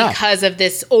weakness because of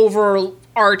this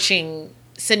overarching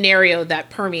scenario that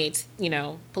permeates,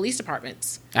 police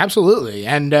departments. Absolutely.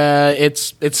 And it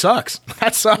sucks.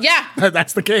 That sucks. Yeah.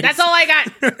 That's the case. That's all I got.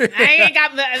 I ain't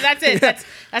got that's it. That's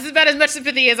about as much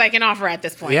sympathy as I can offer at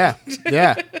this point. Yeah.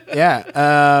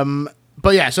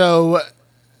 But yeah, so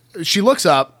she looks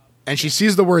up and she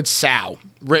sees the word sow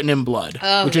written in blood,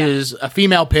 which is a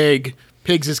female pig.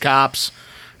 Pigs as cops.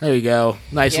 There you go.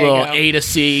 Nice little A to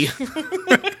C.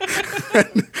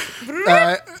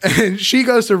 And she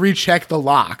goes to recheck the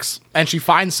locks, and she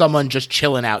finds someone just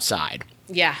chilling outside.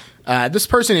 Yeah. This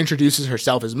person introduces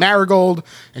herself as Marigold,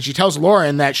 and she tells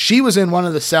Lauren that she was in one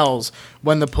of the cells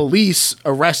when the police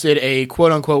arrested a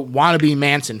quote-unquote wannabe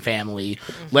Manson family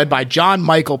led by John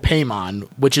Michael Paimon,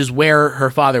 which is where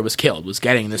her father was killed, was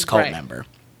getting this cult member.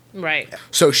 Right.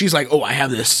 So she's like, I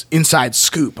have this inside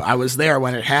scoop. I was there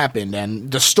when it happened, and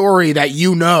the story that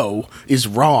is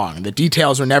wrong. The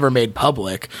details were never made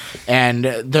public, and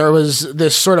there was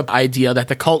this sort of idea that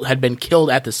the cult had been killed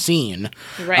at the scene.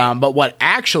 Right. But what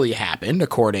actually happened,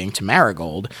 according to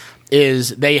Marigold, is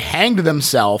they hanged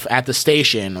themselves at the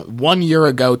station 1 year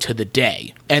ago to the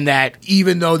day, and that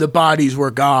even though the bodies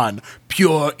were gone,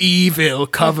 pure evil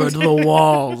covered the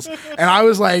walls. And I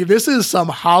was like, this is some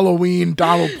Halloween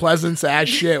Donald Pleasance ass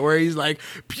shit where he's like,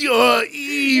 pure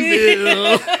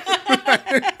evil. And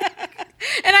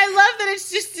I love that it's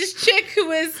just this chick who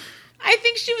was, I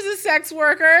think she was a sex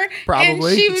worker. Probably. And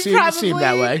she was seemed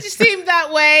that way. Seemed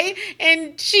that way.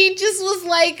 And she just was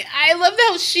like, I love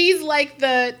how she's like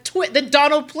the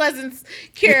Donald Pleasance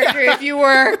character, if you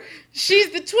were.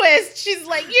 She's the twist. She's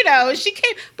like, she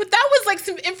came. But that was like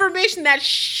some information that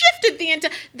shifted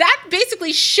that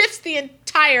basically shifts the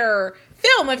entire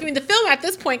film. I mean, the film at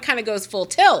this point kind of goes full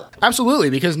tilt. Absolutely,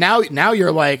 because now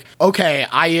you're like, okay,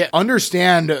 I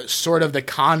understand sort of the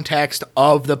context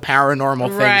of the paranormal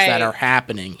things that are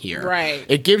happening here. Right.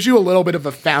 It gives you a little bit of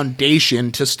a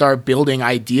foundation to start building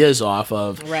ideas off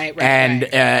of. Right. And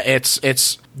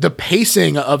it's the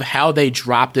pacing of how they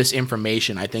drop this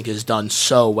information, I think, is done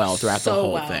so well throughout the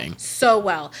whole thing. So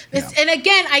well. And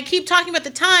again, I keep talking about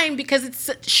the time because it's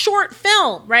a short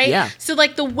film, right? Yeah. So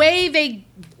like the way they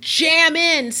jam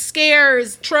in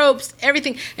scares, tropes,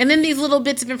 everything, and then these little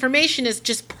bits of information is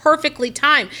just perfectly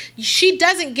timed. She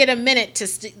doesn't get a minute to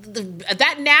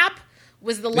that nap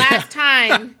was the last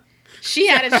time she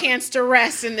had a chance to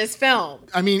rest in this film.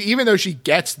 I mean, even though she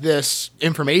gets this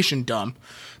information dump,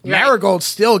 Marigold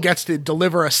still gets to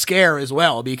deliver a scare as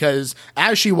well, because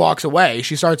as she walks away,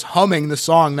 she starts humming the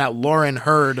song that Lauren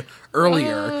heard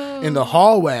earlier in the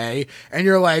hallway, and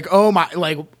you're like, oh my,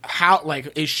 like, how,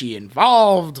 like, is she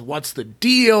involved? What's the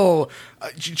deal?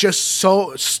 Just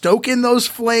so stoking those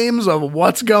flames of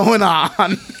what's going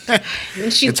on.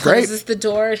 And she closes the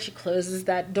door, she closes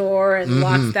that door and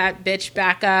locks that bitch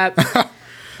back up.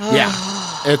 Yeah,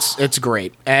 it's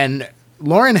great. And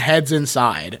Lauren heads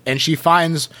inside, and she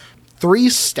finds 3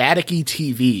 staticky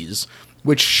TVs,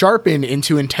 which sharpen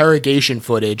into interrogation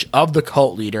footage of the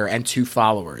cult leader and 2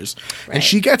 followers. Right. And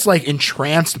she gets, like,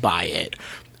 entranced by it.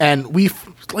 and we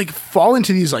like fall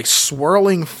into these like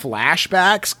swirling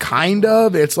flashbacks, kind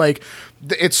of. It's like,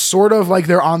 it's sort of like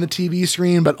they're on the TV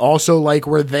screen, but also like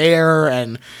we're there,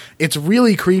 and it's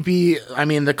really creepy. I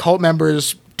mean, the cult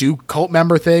members do cult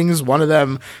member things. One of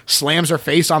them slams her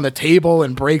face on the table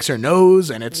and breaks her nose,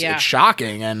 and it's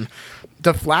shocking. And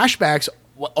the flashbacks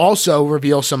also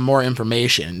reveal some more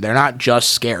information. They're not just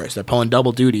scares. They're pulling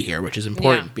double duty here, which is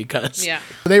important because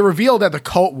they reveal that the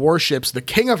cult worships the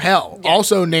king of hell,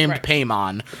 also named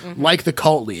Paimon, like the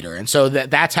cult leader. And so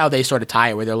that's how they sort of tie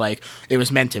it, where they're like, it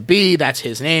was meant to be, that's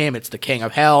his name, it's the king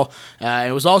of hell.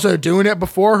 It was also doing it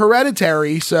before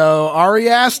Hereditary, so Ari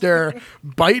Aster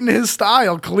biting his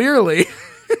style, clearly.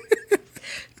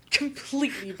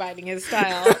 Completely biting his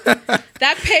style.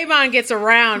 That Paimon gets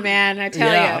around, man, I tell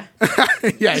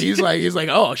you. Yeah, he's like,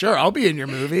 oh, sure, I'll be in your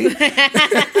movie.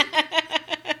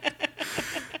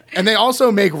 And they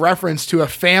also make reference to a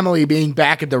family being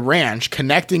back at the ranch,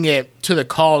 connecting it to the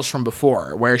calls from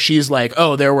before, where she's like,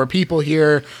 oh, there were people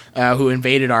here who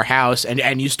invaded our house.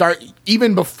 And you start,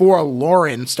 even before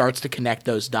Lauren starts to connect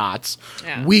those dots,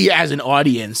 we as an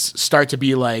audience start to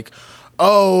be like,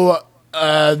 oh,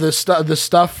 the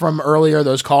stuff from earlier,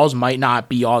 those calls might not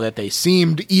be all that they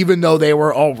seemed, even though they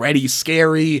were already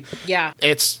scary. Yeah.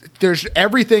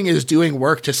 Everything is doing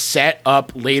work to set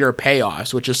up later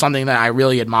payoffs, which is something that I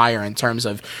really admire in terms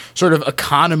of sort of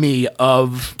economy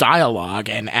of dialogue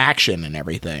and action and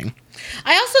everything.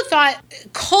 I also thought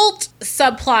cult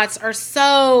subplots are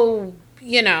so,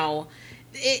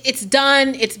 it's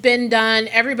done, it's been done.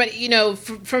 Everybody,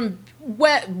 from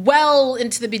well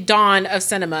into the dawn of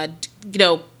cinema,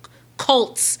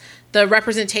 cults, the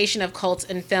representation of cults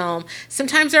in film,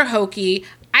 sometimes are hokey.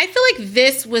 I feel like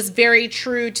this was very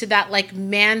true to that, like,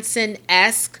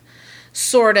 Manson-esque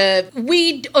sort of,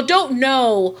 we don't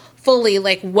know fully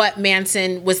like what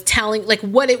Manson was telling, like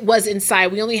what it was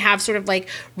inside. We only have sort of like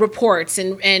reports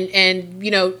and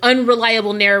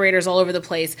unreliable narrators all over the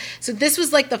place. So this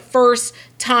was like the first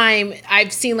time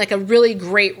I've seen like a really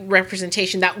great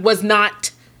representation that was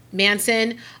not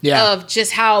Manson of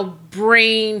just how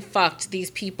brain fucked these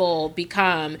people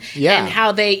become and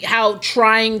how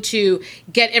trying to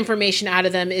get information out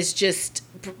of them is just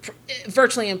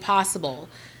virtually impossible.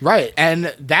 Right.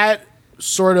 And that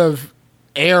sort of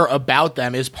air about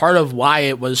them is part of why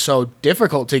it was so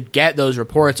difficult to get those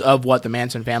reports of what the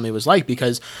Manson family was like,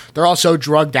 because they're all so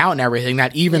drugged out and everything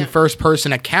that even first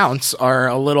person accounts are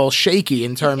a little shaky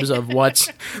in terms of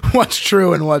what's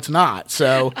true and what's not.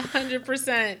 So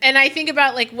 100%. And I think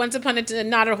about like Once Upon a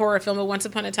not a horror film, but Once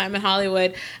Upon a Time in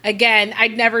Hollywood. Again,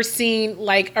 I'd never seen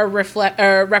like a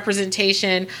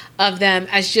representation of them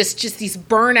as just these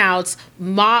burnouts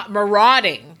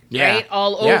marauding right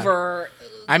all over.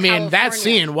 I mean, California. That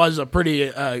scene was a pretty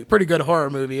good horror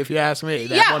movie, if you ask me.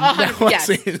 That one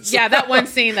scene. Yeah, that one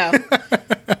scene, though.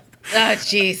 Oh,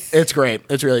 jeez. It's great.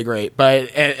 It's really great.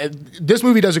 But this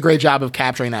movie does a great job of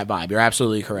capturing that vibe. You're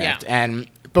absolutely correct. Yeah. And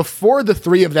before the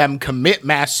three of them commit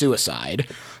mass suicide,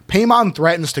 Paimon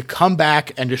threatens to come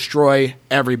back and destroy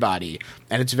everybody.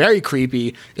 And it's very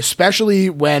creepy, especially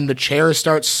when the chairs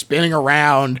start spinning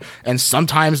around and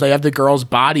sometimes they have the girls'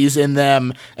 bodies in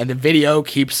them and the video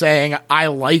keeps saying, I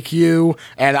like you.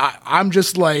 And I'm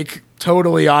just like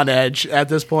totally on edge at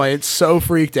this point, so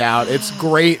freaked out. It's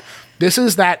great. This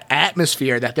is that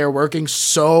atmosphere that they're working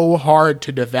so hard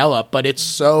to develop, but it's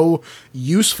so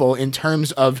useful in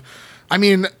terms of, I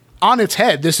mean, on its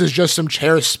head, this is just some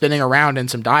chairs spinning around and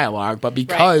some dialogue, but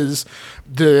because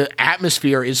the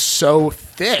atmosphere is so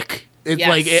thick,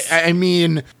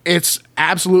 it's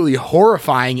absolutely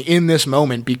horrifying in this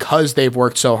moment because they've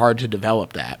worked so hard to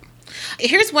develop that.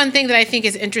 Here's one thing that I think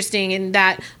is interesting in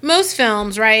that most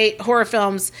films, right, horror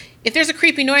films, if there's a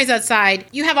creepy noise outside,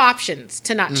 you have options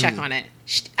to not check on it.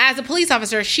 As a police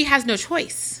officer, she has no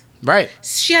choice. Right.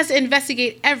 She has to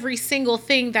investigate every single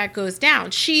thing that goes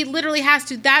down. She literally has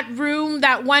to, that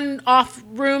one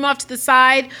room off to the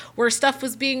side where stuff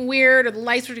was being weird or the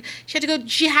lights were,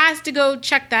 she has to go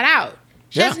check that out.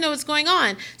 She has to know what's going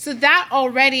on. So that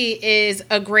already is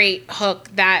a great hook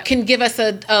that can give us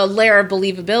a layer of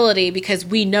believability because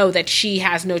we know that she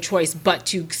has no choice but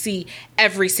to see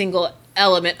every single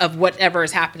element of whatever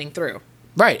is happening through.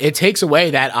 Right. It takes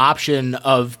away that option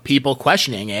of people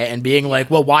questioning it and being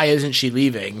like, well, why isn't she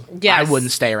leaving? Yes. I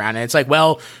wouldn't stay around. And it's like,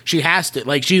 well, she has to.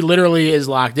 Like, she literally is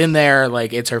locked in there.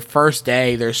 Like, it's her first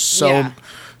day. There's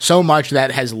so much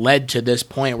that has led to this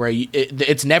point where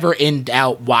it's never in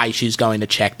doubt why she's going to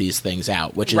check these things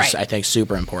out, which is, I think,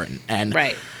 super important. And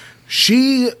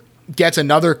she gets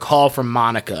another call from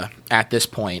Monica at this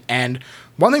point. And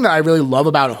one thing that I really love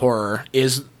about horror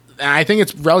is and I think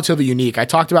it's relatively unique. I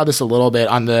talked about this a little bit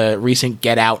on the recent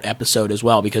Get Out episode as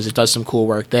well, because it does some cool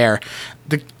work there.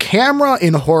 The camera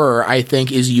in horror, I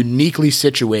think, is uniquely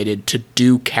situated to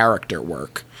do character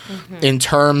work in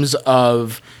terms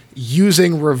of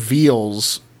using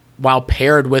reveals while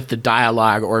paired with the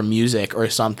dialogue or music or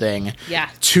something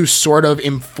to sort of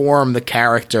inform the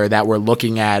character that we're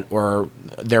looking at or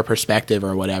their perspective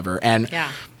or whatever. And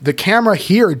the camera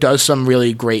here does some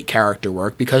really great character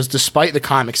work, because despite the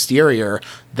calm exterior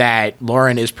that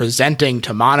Lauren is presenting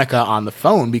to Monica on the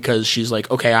phone, because she's like,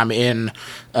 okay, I'm in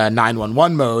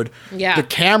 911 mode, the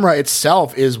camera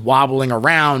itself is wobbling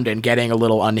around and getting a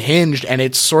little unhinged, and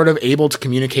it's sort of able to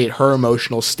communicate her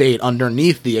emotional state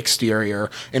underneath the exterior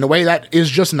in a way that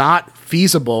is just not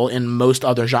feasible in most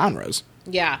other genres.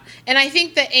 Yeah. And I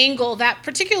think the angle, that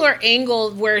particular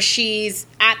angle where she's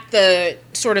at the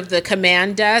sort of the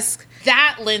command desk,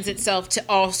 that lends itself to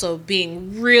also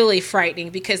being really frightening,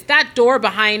 because that door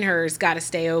behind her has got to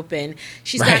stay open.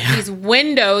 She's got these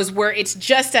windows where it's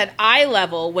just at eye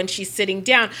level when she's sitting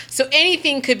down. So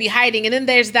anything could be hiding. And then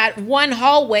there's that one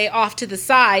hallway off to the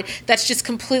side that's just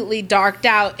completely darked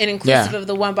out and inclusive of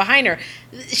the one behind her.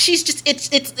 She's just,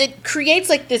 it creates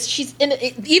like this. She's in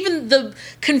even the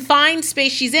confined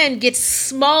space she's in gets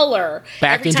smaller.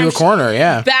 Backed into a corner,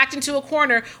 Backed into a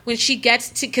corner when she gets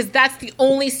to, because that's the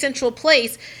only central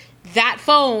place. That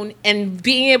phone and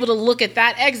being able to look at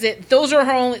that exit, those are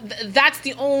her only, that's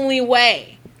the only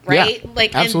way. Right? Yeah,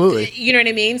 like, absolutely. And, you know what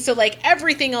I mean? So like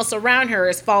everything else around her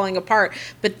is falling apart,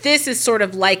 but this is sort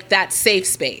of like that safe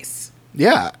space.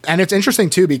 Yeah. And it's interesting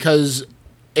too, because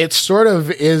it sort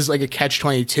of is like a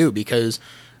catch-22, because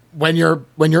when you're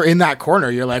in that corner,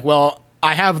 you're like, well,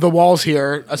 I have the walls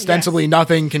here. Ostensibly,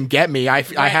 nothing can get me. I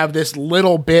have this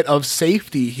little bit of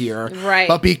safety here. Right.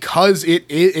 But because it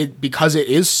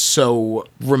is so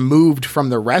removed from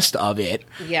the rest of it,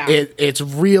 it's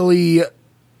really,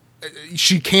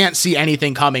 she can't see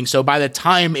anything coming. So by the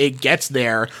time it gets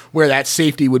there where that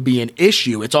safety would be an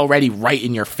issue, it's already right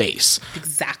in your face.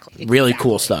 Exactly. Really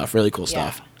cool stuff. Really cool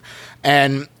stuff.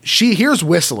 And she hears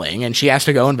whistling, and she has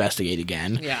to go investigate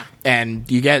again. Yeah. And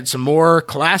you get some more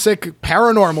classic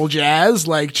paranormal jazz,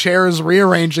 like chairs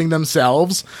rearranging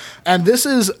themselves. And this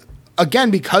is, again,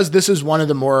 because this is one of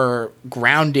the more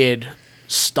grounded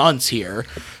stunts here,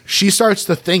 she starts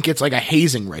to think it's like a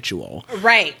hazing ritual.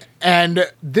 Right.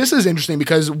 And this is interesting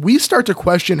because we start to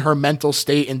question her mental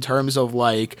state in terms of,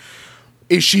 like,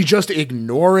 is she just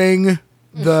ignoring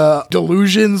the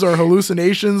delusions or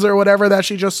hallucinations or whatever that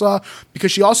she just saw?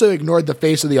 Because she also ignored the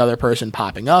face of the other person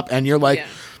popping up, and you're like,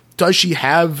 does she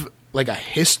have like a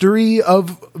history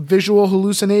of visual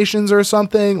hallucinations or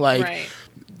something? Like,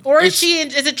 or is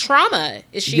it trauma?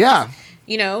 Is she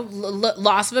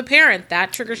loss of a parent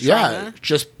that triggers trauma?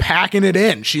 Just packing it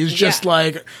in. She's just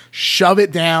like, shove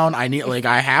it down. I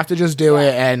have to just do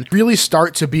it, and really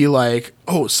start to be like,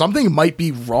 oh, something might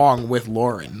be wrong with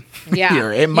Lauren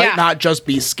here. It might not just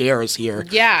be scares here.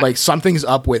 Yeah. Like, something's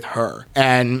up with her.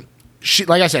 And she,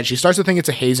 like I said, she starts to think it's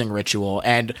a hazing ritual,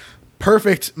 and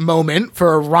perfect moment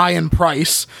for Ryan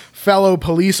Price, fellow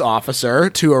police officer,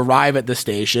 to arrive at the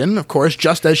station, of course,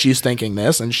 just as she's thinking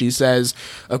this. And she says,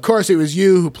 of course, it was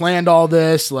you who planned all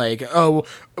this. Like, oh,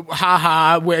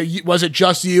 haha, was it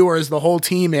just you, or is the whole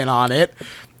team in on it?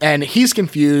 And he's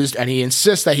confused, and he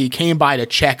insists that he came by to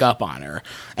check up on her.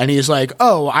 And he's like,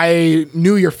 oh, I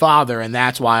knew your father, and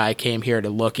that's why I came here to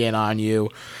look in on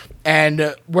you.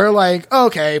 And we're like,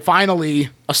 okay, finally,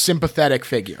 a sympathetic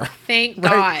figure. Thank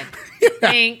God.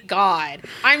 Thank God.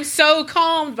 I'm so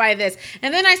calmed by this.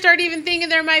 And then I started even thinking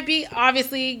there might be,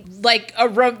 obviously, like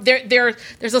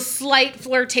there's a slight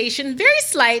flirtation, very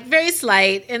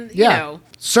slight, and you know.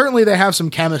 Certainly they have some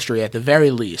chemistry at the very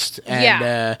least.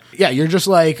 And you're just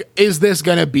like, is this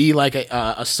going to be like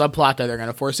a subplot that they're going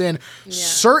to force in? Yeah.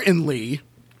 Certainly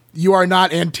you are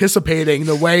not anticipating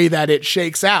the way that it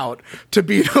shakes out to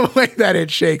be the way that it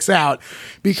shakes out,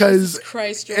 because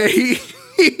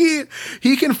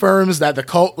he confirms that the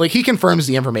cult, like, he confirms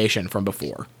the information from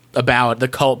before about the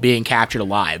cult being captured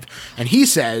alive. And he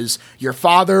says, your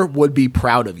father would be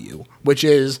proud of you, which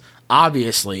is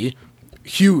obviously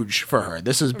huge for her.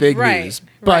 This is big news.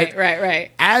 But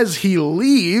as he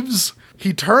leaves,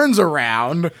 he turns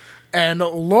around, and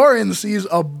Lauren sees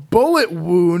a bullet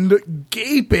wound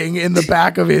gaping in the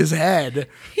back of his head.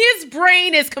 His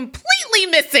brain is completely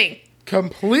missing.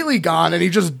 Completely gone, and he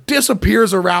just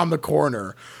disappears around the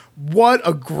corner. What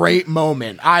a great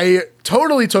moment. I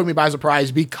totally took me by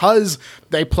surprise, because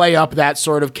they play up that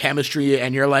sort of chemistry,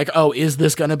 and you're like, oh, is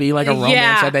this going to be like a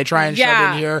romance that they try and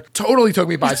shove in here? Totally took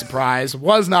me by surprise.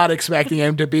 Was not expecting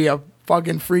him to be a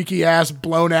fucking freaky ass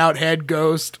blown out head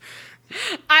ghost.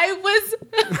 I was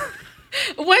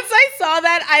once I saw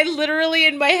that, I literally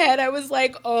in my head I was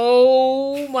like,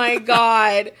 "Oh my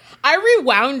god!" I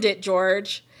rewound it,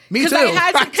 George. Me too. Because I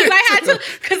was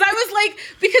like,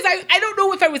 because I don't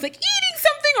know if I was like eating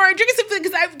something or drinking something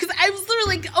because I was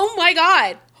literally like, oh my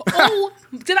god, oh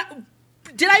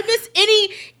did I miss any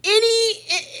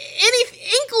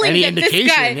inkling any that indication,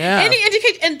 this guy any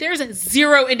indication, and there's a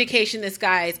zero indication this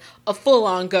guy's a full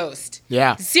on ghost.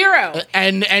 Yeah, zero.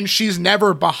 And she's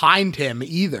never behind him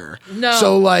either. No.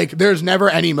 So like, there's never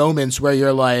any moments where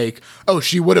you're like, oh,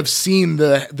 she would have seen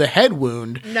the head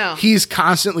wound. No, he's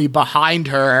constantly behind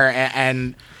her,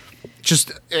 and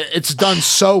just it's done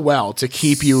so well to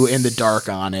keep you in the dark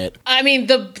on it. I mean,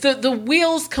 the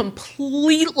wheels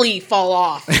completely fall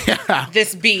off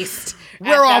this beast.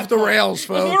 We're off the rails,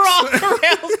 folks. We're off the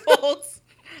rails, folks.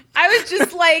 I was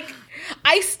just like,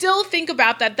 I still think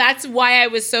about that. That's why I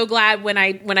was so glad when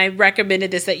I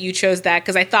recommended this that you chose that,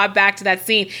 because I thought back to that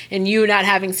scene and you not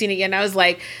having seen it yet, and I was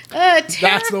like, Terrifier.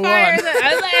 That's the one. I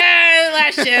was like,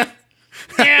 Last Shift.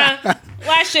 Yeah,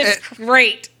 Last Shift's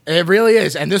great. It really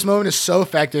is. And this moment is so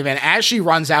effective. And as she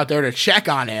runs out there to check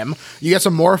on him, you get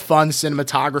some more fun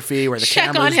cinematography where the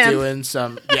camera's doing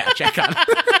some... Yeah, check on him.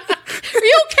 Are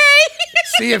you okay?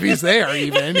 See if he's there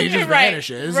even. He just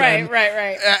vanishes.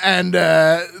 Right. And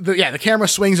the camera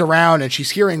swings around and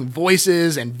she's hearing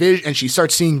voices and she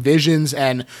starts seeing visions.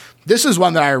 And this is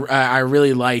one that I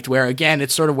really liked, where, again,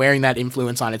 it's sort of wearing that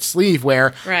influence on its sleeve,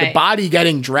 where the body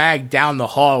getting dragged down the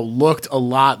hall looked a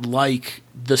lot like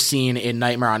the scene in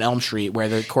Nightmare on Elm Street where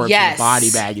the corpse in the body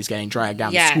bag is getting dragged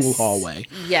down the school hallway.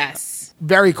 Yes.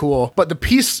 Very cool. But the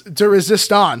piece de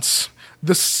resistance,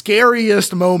 the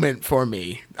scariest moment for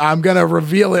me, I'm going to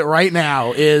reveal it right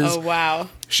now, is... Oh, wow.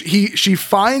 She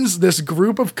finds this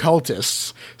group of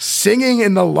cultists singing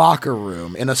in the locker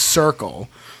room in a circle.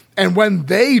 And when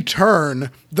they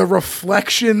turn, the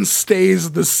reflection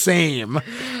stays the same,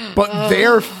 but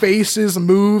their faces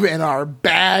move and are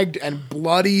bagged and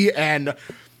bloody, and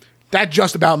that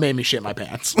just about made me shit my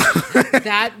pants.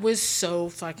 That was so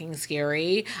fucking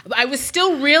scary. I was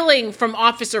still reeling from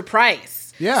Officer Price.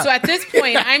 Yeah. So at this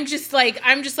point, I'm just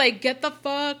like, get the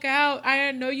fuck out.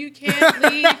 I know you can't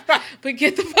leave, but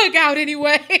get the fuck out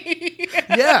anyway.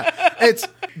 Yeah, it's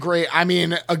great. I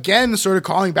mean, again, sort of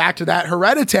calling back to that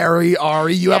Hereditary,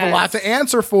 Ari, you have a lot to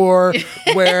answer for,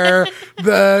 where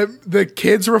the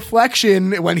kid's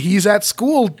reflection when he's at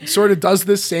school sort of does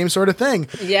this same sort of thing.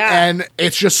 Yeah. And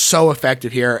it's just so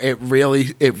effective here. It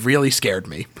really scared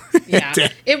me. Yeah.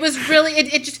 It was really,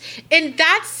 it just, and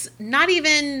that's not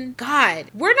even, God,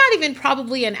 we're not even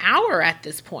probably an hour at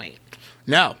this point.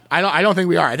 No, I don't think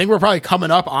we are. I think we're probably coming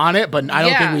up on it, but I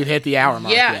don't think we've hit the hour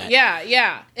mark yet.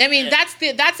 Yeah. I mean,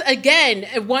 that's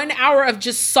again 1 hour of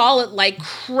just solid, like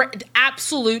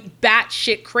absolute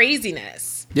batshit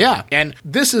craziness. Yeah, and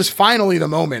this is finally the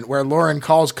moment where Lauren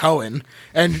calls Cohen,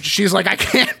 and she's like, I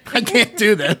can't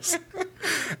do this.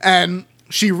 And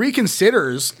she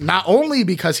reconsiders, not only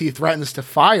because he threatens to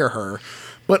fire her,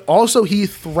 but also he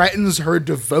threatens her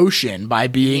devotion by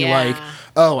being like,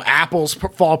 oh, apples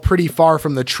fall pretty far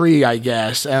from the tree, I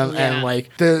guess. And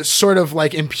like the sort of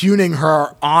like impugning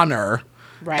her honor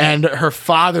and her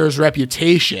father's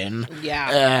reputation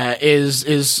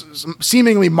is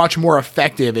seemingly much more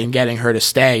effective in getting her to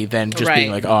stay than just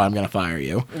being like, oh, I'm going to fire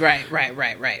you. Right.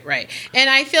 And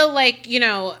I feel like,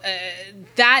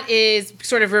 that is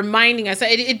sort of reminding us,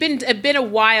 it'd been a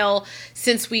while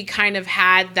since we kind of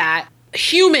had that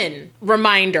human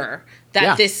reminder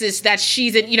that this is, that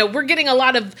she's in, we're getting a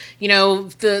lot of,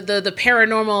 the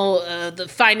paranormal, the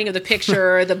finding of the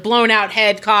picture, the blown out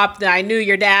head cop, that I knew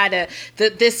your dad,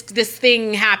 this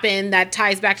thing happened that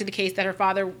ties back to the case that her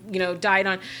father, died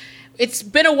on. It's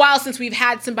been a while since we've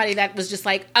had somebody that was just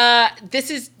like, this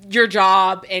is your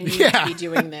job and you need to be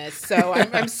doing this. So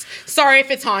I'm sorry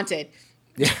if it's haunted.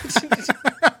 Yeah.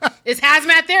 Is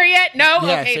Hazmat there yet? No?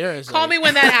 Yeah, okay. seriously. Call me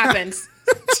when that happens.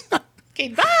 Okay,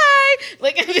 bye.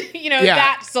 Like,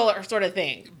 that sort of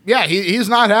thing. Yeah, he's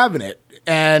not having it.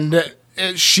 And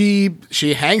she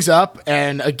hangs up,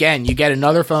 and again, you get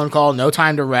another phone call, no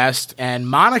time to rest, and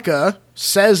Monica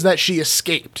says that she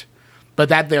escaped, but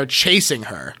that they're chasing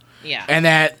her. Yeah. And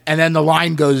then the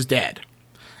line goes dead.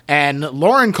 And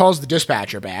Lauren calls the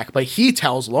dispatcher back, but he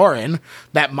tells Lauren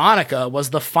that Monica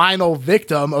was the final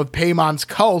victim of Paymon's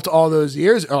cult all those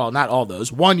years. Oh, not all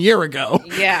those. 1 year ago.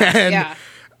 Yeah.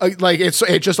 And like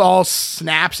it just all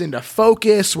snaps into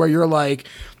focus where you're like,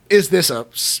 is this a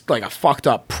fucked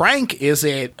up prank? Is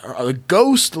it a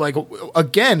ghost? Like,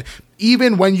 again,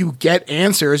 even when you get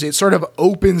answers, it sort of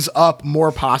opens up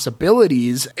more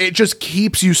possibilities. It just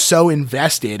keeps you so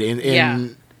invested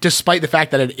in despite the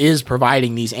fact that it is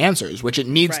providing these answers, which it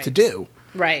needs to do.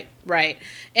 Right.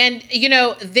 And,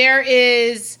 there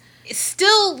is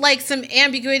still like some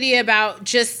ambiguity about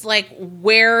just like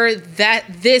where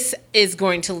this is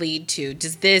going to lead to.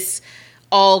 Does this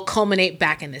all culminate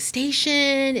back in the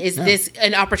station? Is this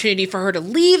an opportunity for her to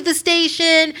leave the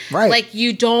station? Right. Like,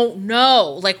 you don't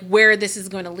know like where this is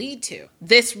going to lead to.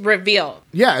 This reveal.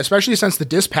 Yeah, especially since the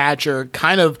dispatcher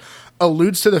kind of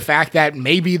alludes to the fact that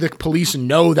maybe the police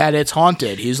know that it's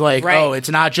haunted. He's like, oh, it's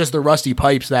not just the rusty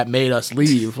pipes that made us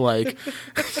leave. Like,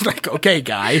 like, okay,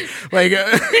 guy. Like,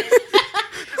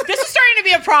 this is starting to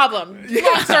be a problem.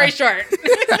 Long story short.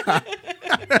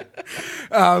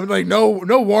 Like no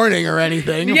warning or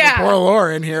anything for poor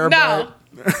Lauren here. No.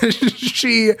 But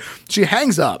she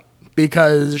hangs up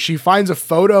because she finds a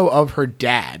photo of her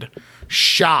dad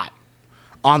shot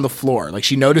on the floor. Like,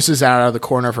 she notices that out of the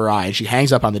corner of her eye, and she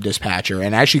hangs up on the dispatcher.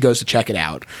 And as she goes to check it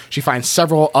out, she finds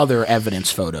several other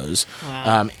evidence photos,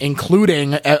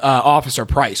 including Officer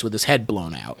Price with his head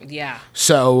blown out. Yeah.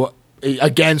 So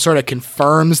again, sort of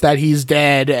confirms that he's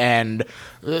dead, and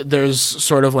there's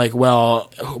sort of like,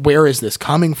 well, where is this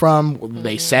coming from? Mm-hmm.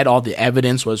 They said all the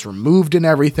evidence was removed and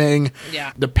everything.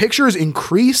 Yeah. The pictures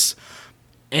increase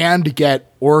and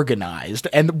get organized.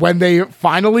 And when they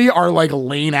finally are like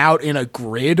laying out in a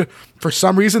grid, for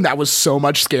some reason that was so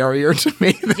much scarier to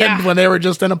me than when they were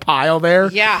just in a pile there.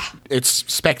 Yeah. It's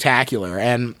spectacular.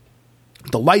 And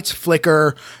the lights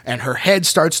flicker and her head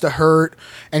starts to hurt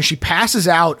and she passes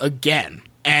out again.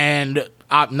 And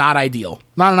not ideal.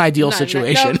 Not an ideal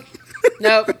situation.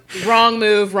 Nope. Wrong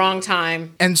move, wrong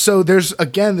time. And so there's,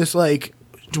 again, this like,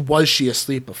 was she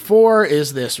asleep before?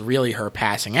 Is this really her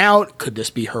passing out? Could this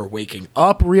be her waking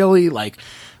up, really? Like,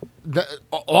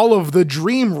 all of the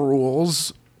dream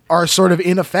rules are sort of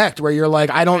in effect, where you're like,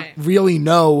 I don't really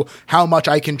know how much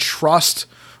I can trust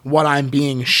what I'm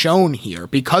being shown here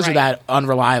because of that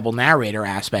unreliable narrator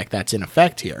aspect that's in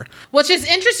effect here. Which is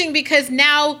interesting because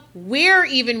now we're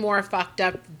even more fucked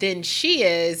up than she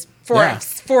is for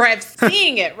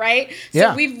seeing it, right?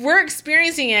 So we're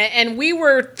experiencing it, and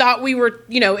thought we were,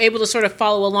 able to sort of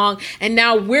follow along, and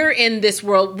now we're in this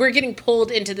world. We're getting pulled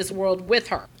into this world with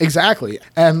her. Exactly.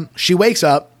 And she wakes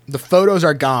up. The photos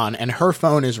are gone, and her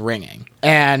phone is ringing,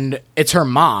 and it's her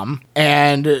mom,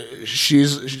 and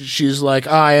she's like,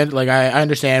 I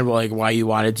understand why you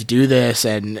wanted to do this,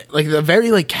 and like the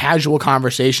very like casual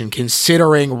conversation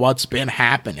considering what's been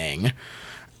happening,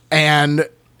 and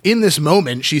in this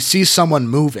moment she sees someone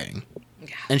moving,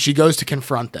 and she goes to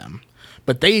confront them,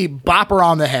 but they bop her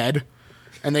on the head,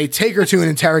 and they take her to an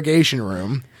interrogation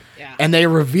room, and they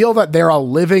reveal that they're a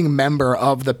living member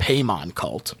of the Paimon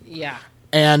cult. Yeah.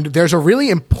 And there's a really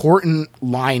important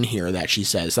line here that she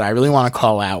says that I really want to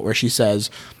call out, where she says,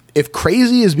 if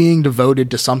crazy is being devoted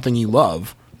to something you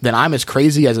love, then I'm as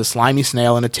crazy as a slimy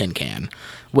snail in a tin can.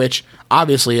 Which,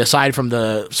 obviously, aside from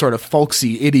the sort of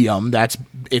folksy idiom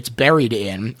it's buried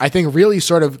in, I think really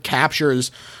sort of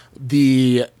captures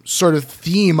the sort of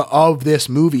theme of this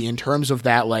movie in terms of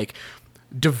that, like,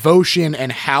 devotion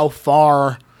and how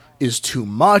far is too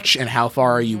much and how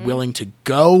far are you willing to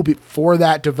go for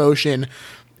that devotion.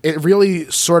 It really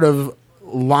sort of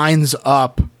lines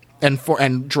up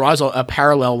and draws a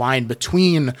parallel line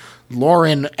between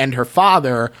Lauren and her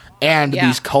father and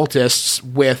these cultists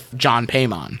with John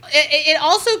Paimon. It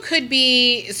also could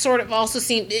be sort of also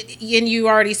seen, and you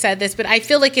already said this, but I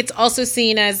feel like it's also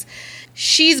seen as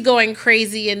she's going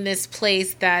crazy in this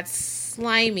place that's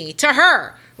slimy to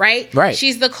her. Right.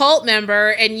 She's the cult member,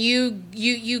 and you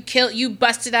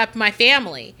busted up my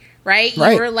family. Right.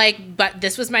 You were like, but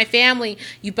this was my family.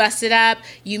 You busted up.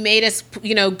 You made us,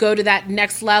 go to that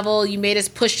next level. You made us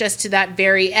push us to that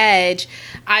very edge.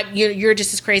 You're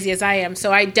just as crazy as I am.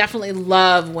 So I definitely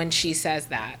love when she says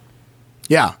that.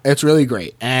 Yeah, it's really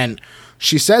great. And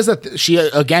she says that she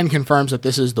again confirms that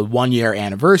this is the 1-year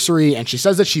anniversary, and she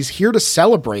says that she's here to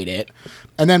celebrate it,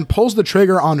 and then pulls the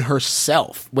trigger on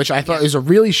herself, which I thought is a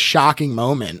really shocking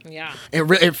moment. Yeah.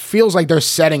 It feels like they're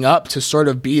setting up to sort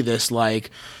of be this like,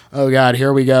 oh God,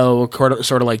 here we go,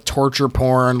 sort of like torture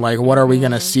porn, like what are we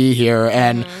going to see here?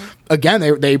 And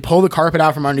again, they pull the carpet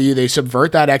out from under you. They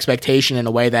subvert that expectation in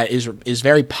a way that is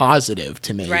very positive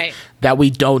to me. Right. That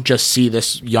we don't just see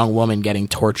this young woman getting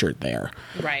tortured there.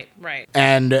 Right.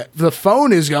 And the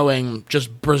phone is going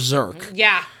just berserk.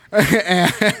 Yeah.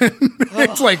 And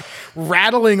it's like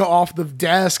rattling off the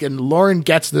desk, and Lauren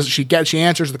gets this. She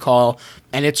answers the call,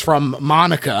 and it's from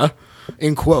Monica,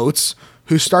 in quotes,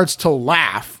 who starts to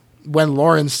laugh when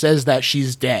Lauren says that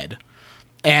she's dead.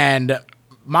 And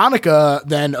Monica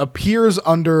then appears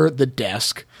under the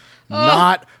desk,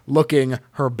 not looking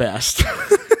her best.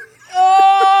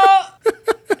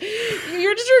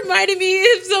 You're just reminding me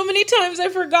of so many times I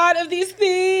forgot of these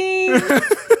things.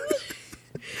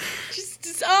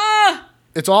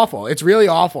 It's awful. It's really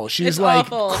awful. She's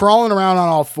awful. Crawling around on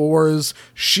all fours.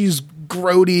 She's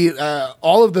grody.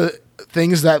 All of the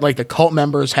things that like the cult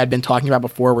members had been talking about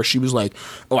before, where she was like,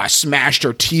 "Oh, I smashed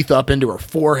her teeth up into her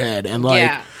forehead," and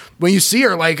like when you see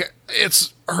her, like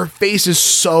her face is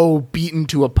so beaten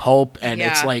to a pulp, and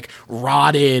it's like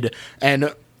rotted.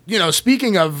 And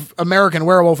speaking of American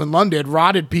Werewolf in London,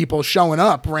 rotted people showing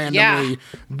up randomly.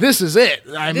 This is it.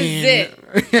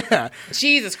 Yeah.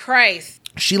 Jesus Christ.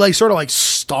 She sort of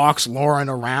stalks Lauren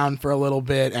around for a little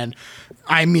bit, and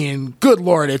I mean, good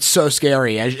Lord, it's so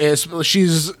scary.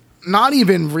 She's not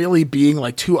even really being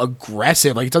too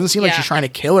aggressive. It doesn't seem like she's trying to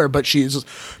kill her, but she's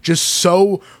just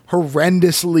so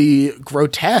horrendously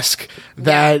grotesque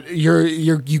that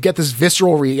you get this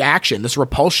visceral reaction, this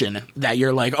repulsion that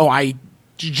you're like, oh, I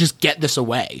just get this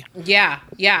away. Yeah.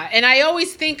 And I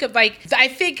always think of I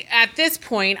think at this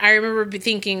point I remember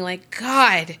thinking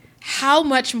God, how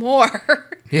much more?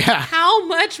 Yeah. How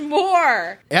much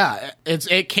more? Yeah,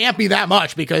 it can't be that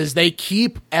much because they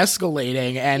keep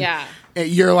escalating, and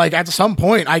you're at some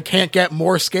point I can't get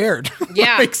more scared.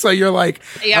 Yeah. So you're all right,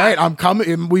 I'm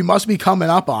coming. We must be coming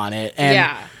up on it.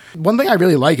 And one thing I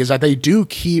really like is that they do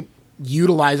keep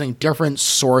utilizing different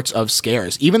sorts of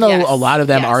scares, even though a lot of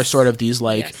them are sort of these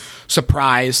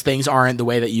surprise things aren't the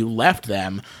way that you left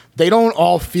them. They don't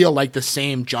all feel like the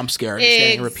same jump scare that's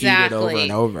getting repeated over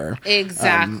and over.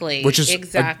 Exactly. Which is,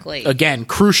 again,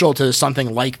 crucial to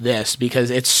something like this,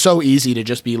 because it's so easy to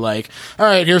just be like, all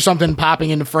right, here's something popping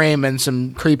into frame and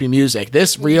some creepy music.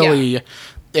 This really,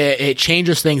 it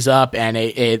changes things up, and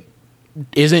it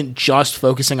isn't just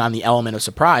focusing on the element of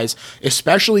surprise,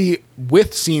 especially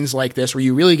with scenes like this where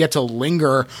you really get to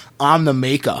linger on the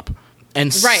makeup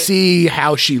and see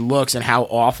how she looks and how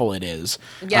awful it is.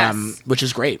 Yes. Which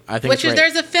is great. I think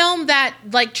there's a film that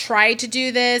tried to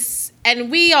do this, and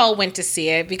we all went to see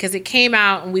it because it came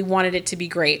out and we wanted it to be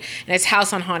great. And it's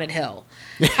House on Haunted Hill.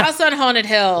 House on Haunted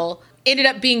Hill ended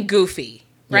up being goofy.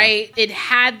 Right? Yeah. It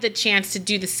had the chance to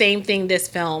do the same thing this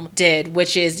film did,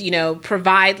 which is,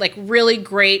 provide really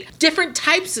great different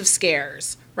types of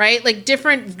scares. Right?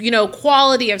 Different,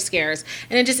 quality of scares.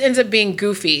 And it just ends up being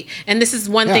goofy. And this is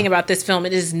one thing about this film.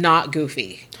 It is not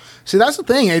goofy. See, that's the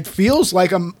thing. It feels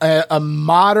like a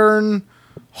modern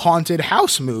haunted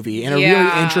house movie in a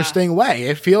really interesting way.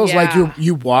 It feels like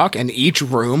you walk and each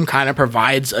room kind of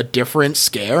provides a different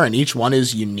scare, and each one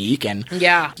is unique, and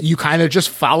you kind of just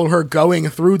follow her going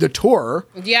through the tour.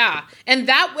 Yeah. And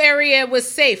that area was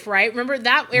safe, right? Remember,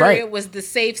 that area was the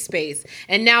safe space.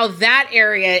 And now that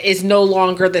area is no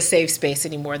longer the safe space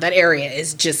anymore. That area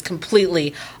is just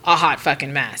completely a hot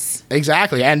fucking mess.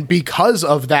 Exactly. And because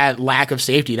of that lack of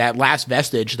safety, that last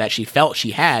vestige that she felt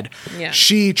she had,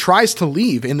 she tries to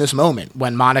leave in this moment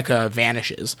when Monica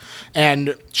vanishes.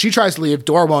 And she tries to leave,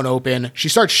 door won't open. She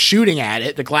starts shooting at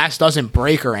it. The glass doesn't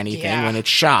break or anything when it's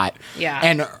shot. Yeah.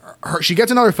 And she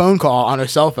gets another phone call on her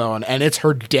cell phone, and it's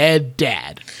her dead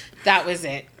dad. That was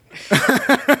it.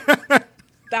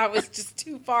 That was just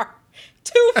too far.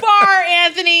 Too far,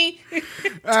 Anthony. Too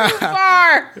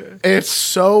far. It's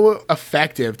so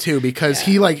effective too, because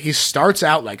he starts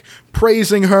out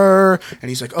praising her, and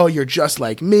he's like, "Oh, you're just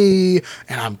like me,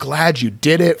 and I'm glad you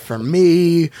did it for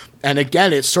me." And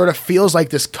again, it sort of feels like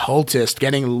this cultist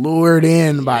getting lured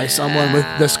in by someone with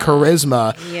this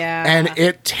charisma. Yeah. And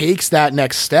it takes that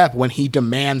next step when he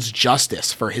demands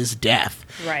justice for his death.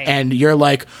 Right. And you're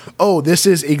like, oh, this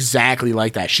is exactly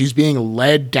like that. She's being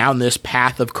led down this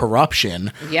path of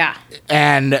corruption. Yeah.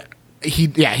 And he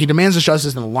demands this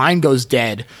justice, and the line goes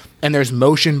dead, and there's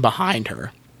motion behind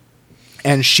her.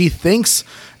 And she thinks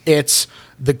it's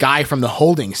the guy from the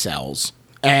holding cells.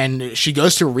 And she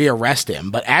goes to rearrest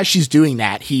him. But as she's doing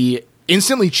that, he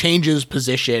instantly changes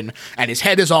position, and his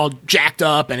head is all jacked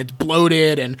up, and it's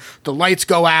bloated, and the lights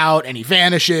go out, and he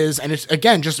vanishes. And it's,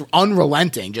 again, just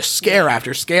unrelenting, just scare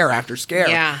after scare after scare.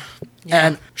 Yeah.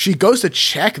 And she goes to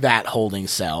check that holding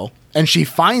cell, and she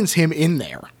finds him in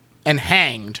there and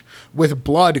hanged with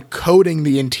blood coating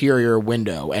the interior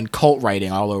window and cult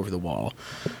writing all over the wall.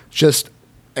 Just,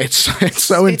 it's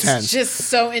so intense. It's just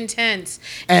so intense.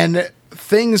 And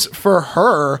things for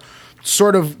her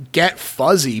sort of get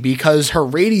fuzzy because her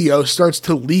radio starts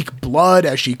to leak blood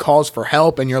as she calls for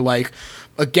help. And you're like,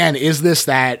 again, is this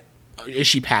that is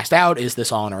she passed out? Is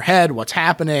this all in her head? What's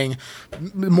happening?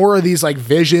 More of these like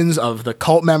visions of the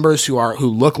cult members who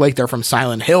look like they're from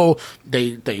Silent Hill.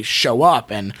 They show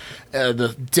up, and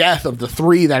the death of the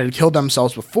 3 that had killed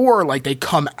themselves before, like they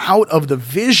come out of the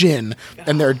vision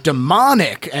and they're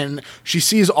demonic. And she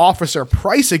sees Officer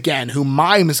Price again, who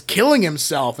mimes killing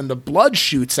himself, and the blood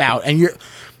shoots out, and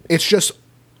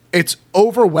it's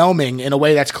overwhelming in a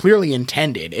way that's clearly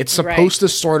intended. It's supposed to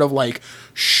sort of like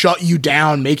shut you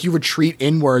down, make you retreat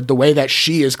inward the way that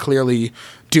she is clearly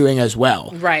doing as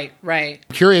well. Right.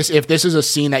 Curious if this is a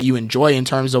scene that you enjoy in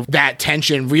terms of that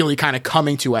tension really kind of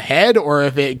coming to a head, or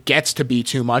if it gets to be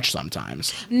too much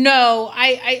sometimes. No,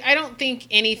 I don't think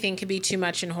anything can be too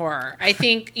much in horror. I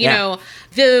think, you know,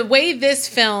 the way this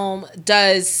film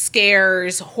does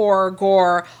scares, horror,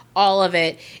 gore, all of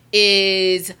it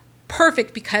is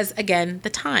perfect because, again, the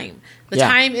time. The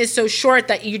time is so short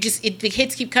that the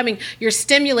hits keep coming. You're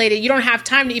stimulated. You don't have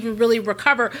time to even really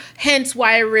recover. Hence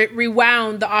why I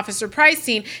rewound the Officer Price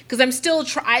scene, because I'm still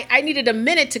I needed a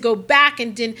minute to go back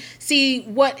and didn't see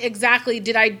what exactly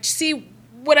did I see.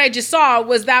 What I just saw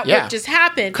was that what just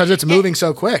happened. Because it's moving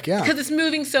so quick, Because it's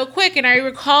moving so quick. And I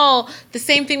recall the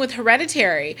same thing with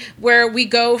Hereditary, where we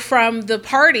go from the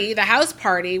house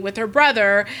party with her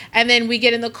brother, and then we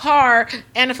get in the car,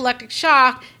 anaphylactic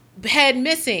shock, head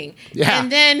missing. Yeah.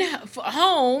 And then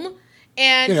home,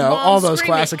 and all those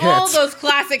classic hits. All those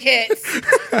classic hits.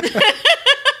 And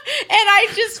I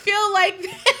just feel like...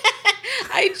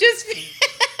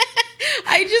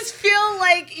 I just feel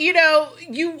like,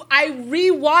 I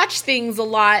rewatch things a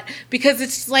lot because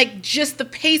it's like just the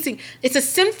pacing. It's a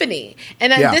symphony.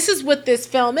 And this is what this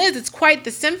film is. It's quite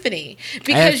the symphony.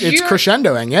 Because it's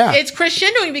crescendoing, It's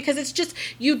crescendoing because it's just,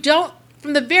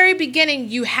 from the very beginning,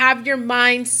 you have your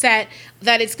mind set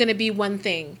that it's going to be one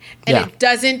thing. And it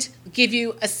doesn't give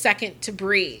you a second to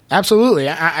breathe. Absolutely.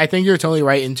 I think you're totally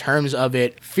right in terms of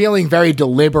it feeling very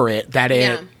deliberate that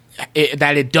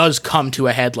it does come to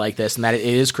a head like this, and that it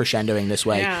is crescendoing this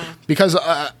way. Yeah. Because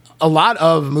a lot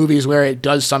of movies where it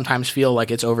does sometimes feel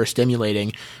like it's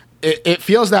overstimulating, it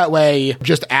feels that way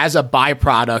just as a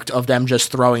byproduct of them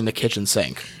just throwing the kitchen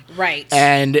sink. Right.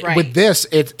 And with this,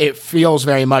 it feels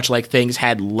very much like things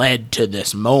had led to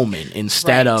this moment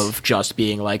instead of just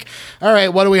being like, all right,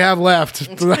 what do we have left?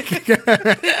 And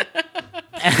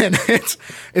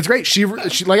it's great. She,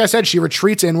 like I said, she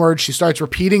retreats inward. She starts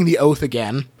repeating the oath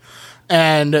again.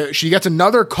 And she gets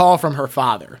another call from her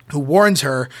father, who warns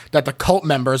her that the cult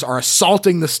members are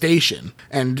assaulting the station.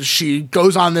 And she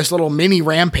goes on this little mini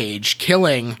rampage,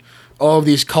 killing all of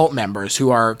these cult members who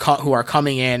are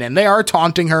coming in, and they are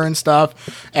taunting her and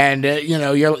stuff. And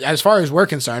you're, as far as we're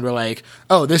concerned, we're like,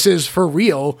 oh, this is for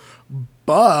real.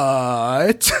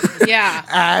 But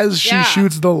as she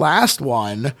shoots the last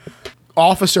one,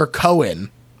 Officer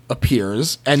Cohen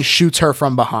appears and shoots her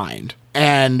from behind.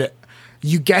 And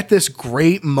you get this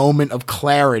great moment of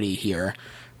clarity here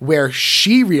where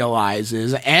she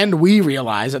realizes, and we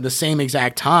realize at the same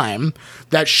exact time,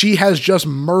 that she has just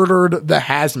murdered the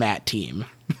hazmat team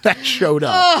that showed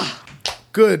up. Ugh.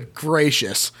 Good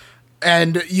gracious.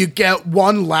 And you get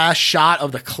one last shot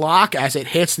of the clock as it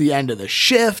hits the end of the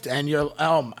shift, and you're,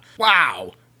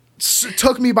 wow. It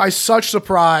took me by such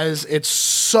surprise. It's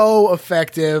so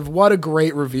effective. What a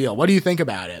great reveal. What do you think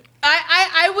about it?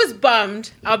 I was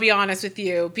bummed, I'll be honest with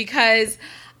you, because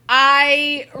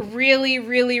I really,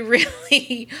 really,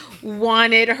 really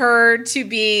wanted her to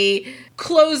be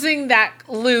closing that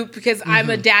loop, because I'm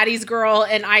a daddy's girl,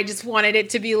 and I just wanted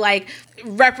it to be like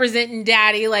representing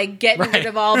daddy, like getting rid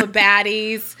of all the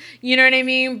baddies. You know what I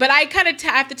mean? But I kind of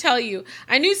have to tell you,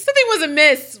 I knew something was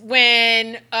amiss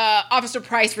when Officer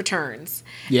Price returns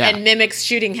and mimics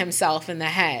shooting himself in the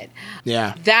head.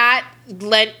 Yeah. That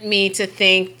led me to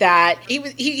think that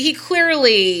he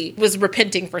clearly was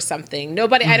repenting for something.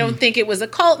 I don't think it was a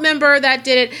cult member that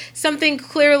did it. Something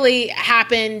clearly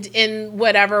happened in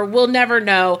whatever. We'll never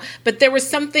know. But there was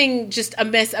something just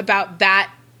amiss about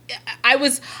that. I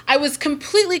was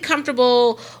completely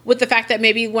comfortable with the fact that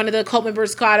maybe one of the cult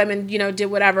members caught him and, did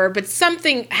whatever, but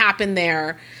something happened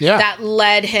there that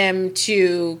led him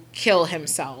to kill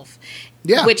himself.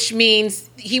 Yeah. Which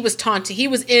means he was taunting. He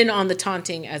was in on the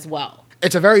taunting as well.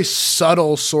 It's a very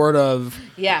subtle sort of,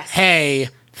 hey,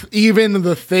 even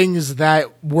the things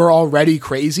that were already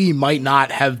crazy might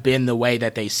not have been the way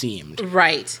that they seemed.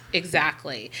 Right,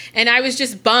 exactly. And I was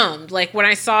just bummed. Like, when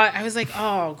I saw it, I was like,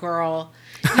 oh, girl,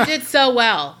 you did so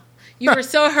well. You were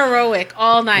so heroic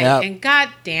all night, and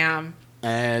goddamn.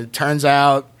 And it turns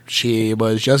out She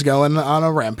was just going on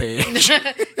a rampage. Just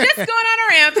going on a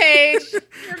rampage.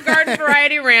 Your garden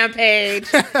variety rampage.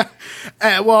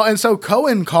 And so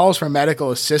Cohen calls for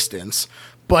medical assistance,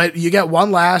 but you get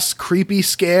one last creepy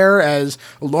scare as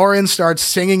Lauren starts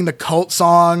singing the cult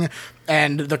song,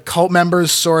 and the cult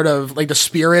members sort of, like the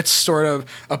spirits sort of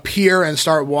appear and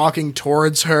start walking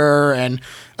towards her. And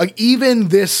even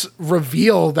this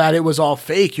reveal that it was all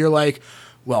fake, you're like,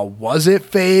 well, was it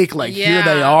fake? Like, here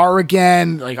they are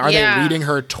again. Like, are they leading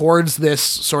her towards this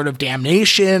sort of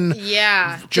damnation?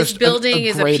 Yeah. Just this building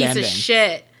is a piece ending. of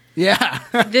shit. Yeah.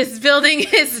 This building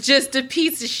is just a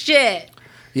piece of shit.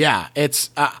 Yeah, it's.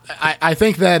 I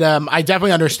think that I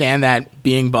definitely understand that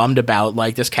being bummed about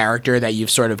like this character that you've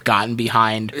sort of gotten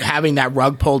behind having that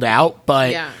rug pulled out.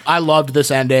 But I loved this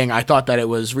ending. I thought that it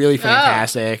was really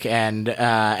fantastic, and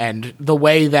the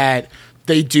way that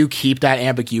they do keep that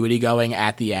ambiguity going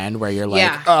at the end, where you're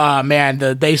like, oh man,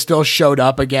 they still showed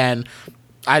up again.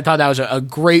 I thought that was a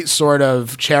great sort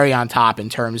of cherry on top in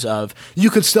terms of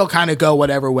you could still kind of go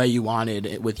whatever way you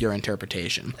wanted with your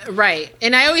interpretation. Right.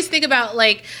 And I always think about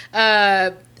like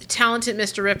Talented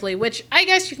Mr. Ripley, which I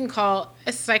guess you can call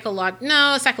a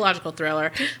psychological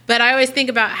thriller. But I always think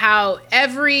about how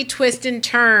every twist and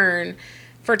turn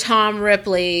for Tom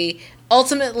Ripley,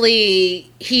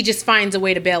 ultimately he just finds a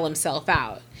way to bail himself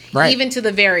out. Right. Even to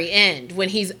the very end, when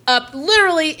he's up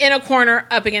literally in a corner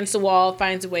up against the wall,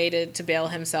 finds a way to bail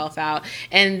himself out.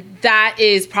 And that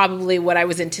is probably what I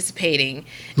was anticipating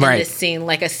in this scene,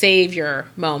 like a savior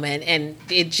moment. And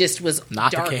it just was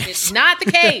not dark. The case. It's not the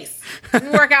case.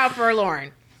 Didn't work out for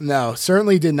Lauren. No,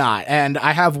 certainly did not. And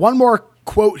I have one more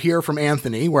quote here from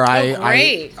Anthony where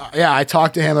I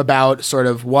talked to him about sort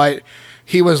of what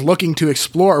he was looking to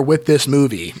explore with this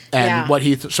movie and what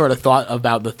he sort of thought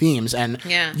about the themes. And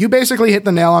you basically hit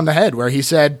the nail on the head where he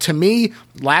said, to me,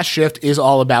 Last Shift is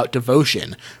all about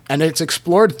devotion. And it's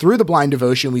explored through the blind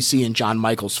devotion we see in John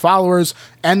Michael's followers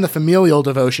and the familial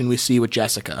devotion we see with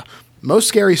Jessica. Most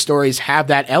scary stories have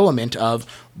that element of,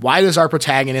 why does our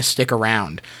protagonist stick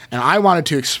around? And I wanted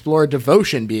to explore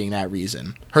devotion being that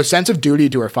reason. Her sense of duty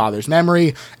to her father's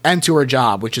memory and to her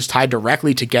job, which is tied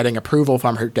directly to getting approval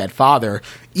from her dead father,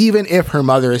 even if her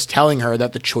mother is telling her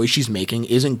that the choice she's making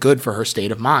isn't good for her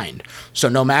state of mind. So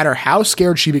no matter how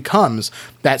scared she becomes,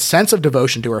 that sense of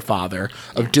devotion to her father,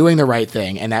 of doing the right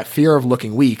thing, and that fear of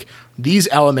looking weak, these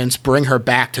elements bring her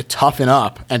back to toughen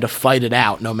up and to fight it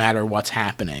out no matter what's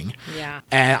happening. Yeah.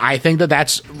 And I think that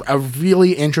that's a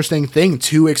really interesting thing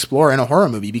to explore in a horror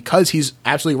movie, because he's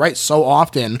absolutely right. So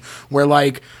often we're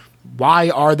like, why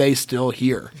are they still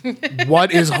here?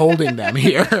 What is holding them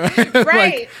here?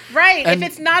 Right. If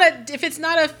it's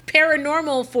not a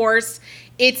paranormal force,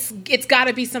 it's got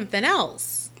to be something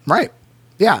else. Right.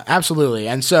 Yeah, absolutely.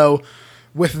 And so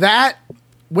with that,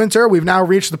 Wynter, we've now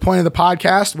reached the point of the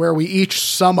podcast where we each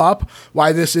sum up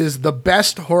why this is the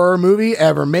best horror movie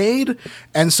ever made.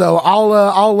 And so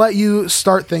I'll let you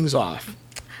start things off.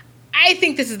 I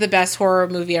think this is the best horror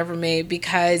movie ever made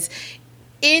because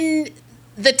in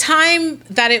the time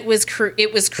that it was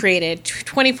created,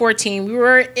 2014,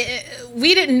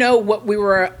 we didn't know what we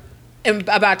were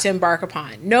about to embark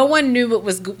upon. No one knew what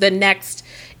was the next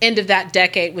end of that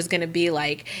decade was going to be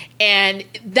like. And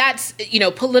that's,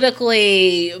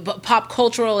 politically, pop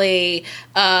culturally,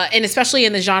 and especially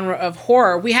in the genre of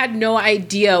horror, we had no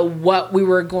idea what we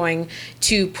were going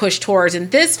to push towards.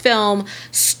 And this film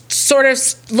sort of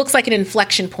looks like an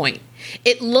inflection point.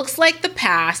 It looks like the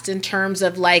past in terms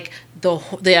of like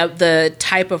the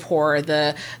type of horror,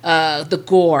 the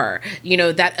gore,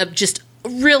 that just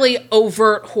really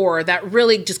overt horror, that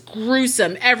really just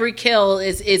gruesome. Every kill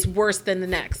is worse than the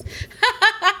next.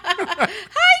 Hi,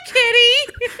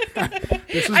 Kitty.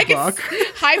 This is Buck.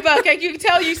 Hi, Buck. You can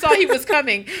tell you saw he was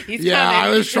coming. He's coming. I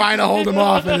was trying to hold him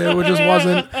off, and it just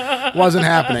wasn't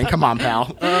happening. Come on,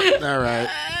 pal. All right.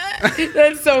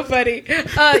 That's so funny.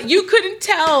 You couldn't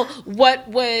tell what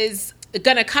was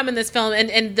gonna come in this film,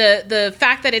 and the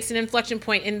fact that it's an inflection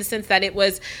point in the sense that it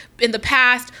was in the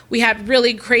past, we had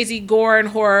really crazy gore and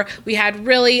horror, we had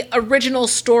really original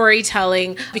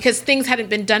storytelling because things hadn't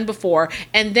been done before,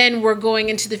 and then we're going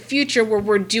into the future where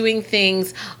we're doing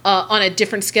things on a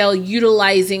different scale,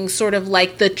 utilizing sort of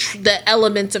like the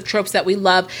elements of tropes that we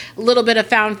love, a little bit of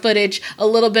found footage, a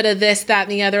little bit of this, that,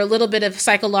 and the other, a little bit of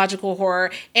psychological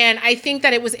horror. And I think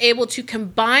that it was able to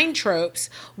combine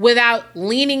tropes without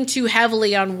leaning too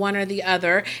heavily on one or the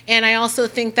other. And I also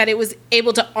think that it was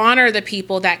able to honor the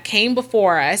people that came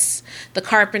before us, the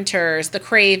Carpenters, the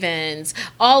Cravens,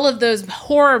 all of those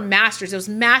horror masters, those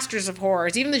masters of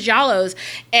horrors, even the Giallos,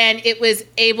 and it was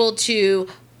able to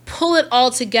pull it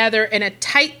all together in a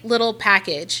tight little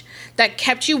package that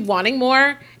kept you wanting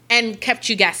more and kept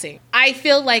you guessing. I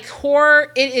feel like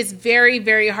horror, it is very,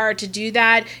 very hard to do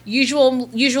that.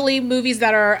 Usually movies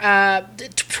that are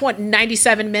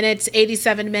 97 minutes,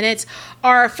 87 minutes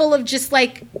are full of just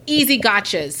like easy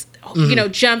gotchas. You know,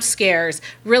 jump scares,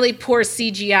 really poor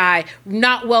CGI,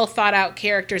 not well thought out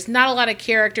characters, not a lot of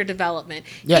character development.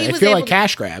 Yeah, they feel like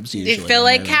cash grabs usually. They feel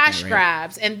like cash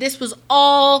grabs. And this was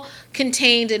all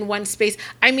contained in one space.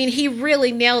 I mean, he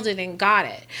really nailed it and got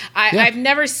it. I've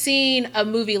never seen a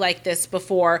movie like this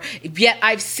before, yet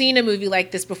I've seen a movie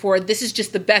like this before. This is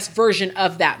just the best version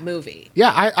of that movie.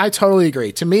 Yeah, I totally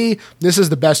agree. To me, this is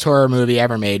the best horror movie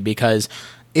ever made because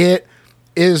it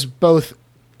is both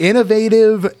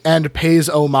innovative and pays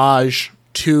homage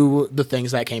to the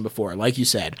things that came before. Like you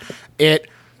said, it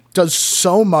does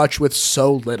so much with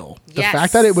so little. The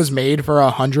fact that it was made for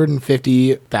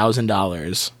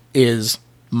 $150,000 is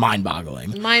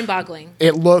mind-boggling. Mind-boggling.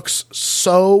 It looks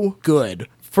so good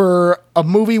for a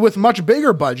movie with much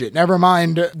bigger budget, never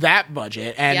mind that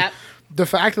budget. And the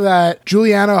fact that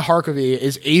Juliana Harkavy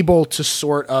is able to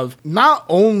sort of not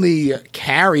only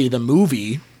carry the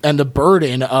movie and the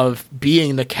burden of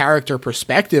being the character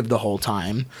perspective the whole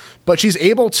time, but she's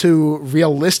able to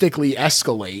realistically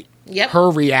escalate her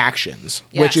reactions,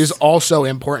 which is also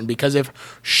important because if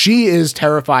she is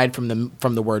terrified from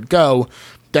the word go,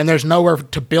 then there's nowhere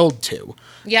to build to.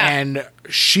 Yeah. And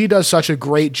she does such a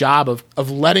great job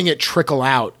of letting it trickle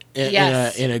out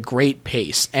in a great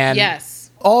pace. And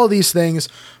all of these things,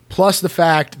 plus the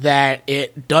fact that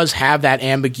it does have that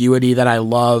ambiguity that I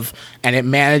love, and it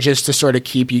manages to sort of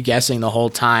keep you guessing the whole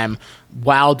time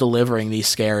while delivering these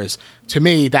scares. To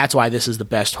me, that's why this is the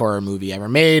best horror movie ever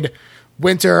made.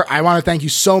 Wynter, I want to thank you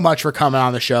so much for coming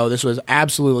on the show. This was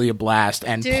absolutely a blast.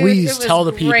 And please tell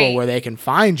the people where they can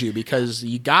find you, because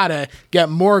you got to get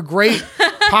more great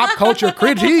pop culture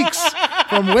critiques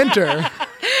from Wynter.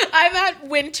 I'm at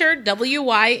Wynter,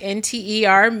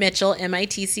 Wynter, Mitchell,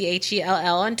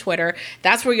 Mitchell on Twitter.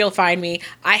 That's where you'll find me.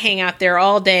 I hang out there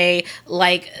all day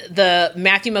like the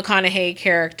Matthew McConaughey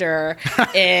character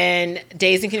in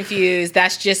Dazed and Confused.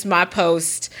 That's just my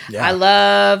post. Yeah. I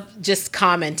love just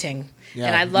commenting. Yeah.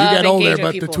 And I love you get older, engaging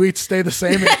but people. The tweets stay the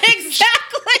same. Exactly.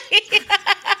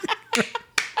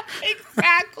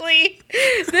 Exactly.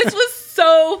 This was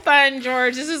so fun,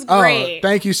 George. This is great.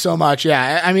 Thank you so much.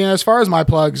 Yeah, I mean, as far as my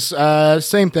plugs,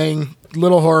 same thing.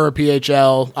 Little Horror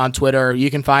PHL on Twitter. You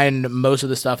can find most of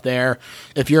the stuff there.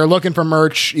 If you're looking for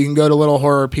merch, you can go to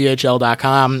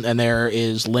littlehorrorphl.com, and there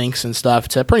is links and stuff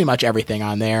to pretty much everything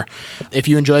on there. If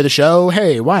you enjoy the show,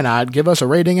 hey, why not give us a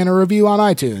rating and a review on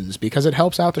iTunes, because it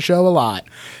helps out the show a lot.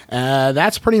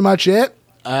 That's pretty much it.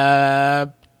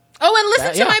 And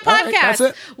listen to my podcast. Right, that's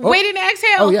it. Waiting to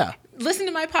Exhale. Oh, yeah. Listen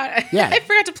to my podcast. Yeah. I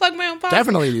forgot to plug my own podcast.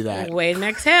 Definitely do that. Wait and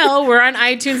Exhale. We're on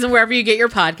iTunes and wherever you get your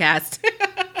podcast.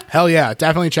 Hell yeah.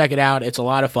 Definitely check it out. It's a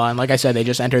lot of fun. Like I said, they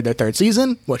just entered their 3rd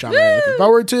season, which I'm really looking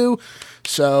forward to.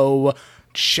 So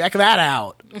check that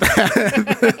out.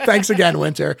 Thanks again,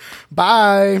 Wynter.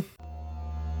 Bye.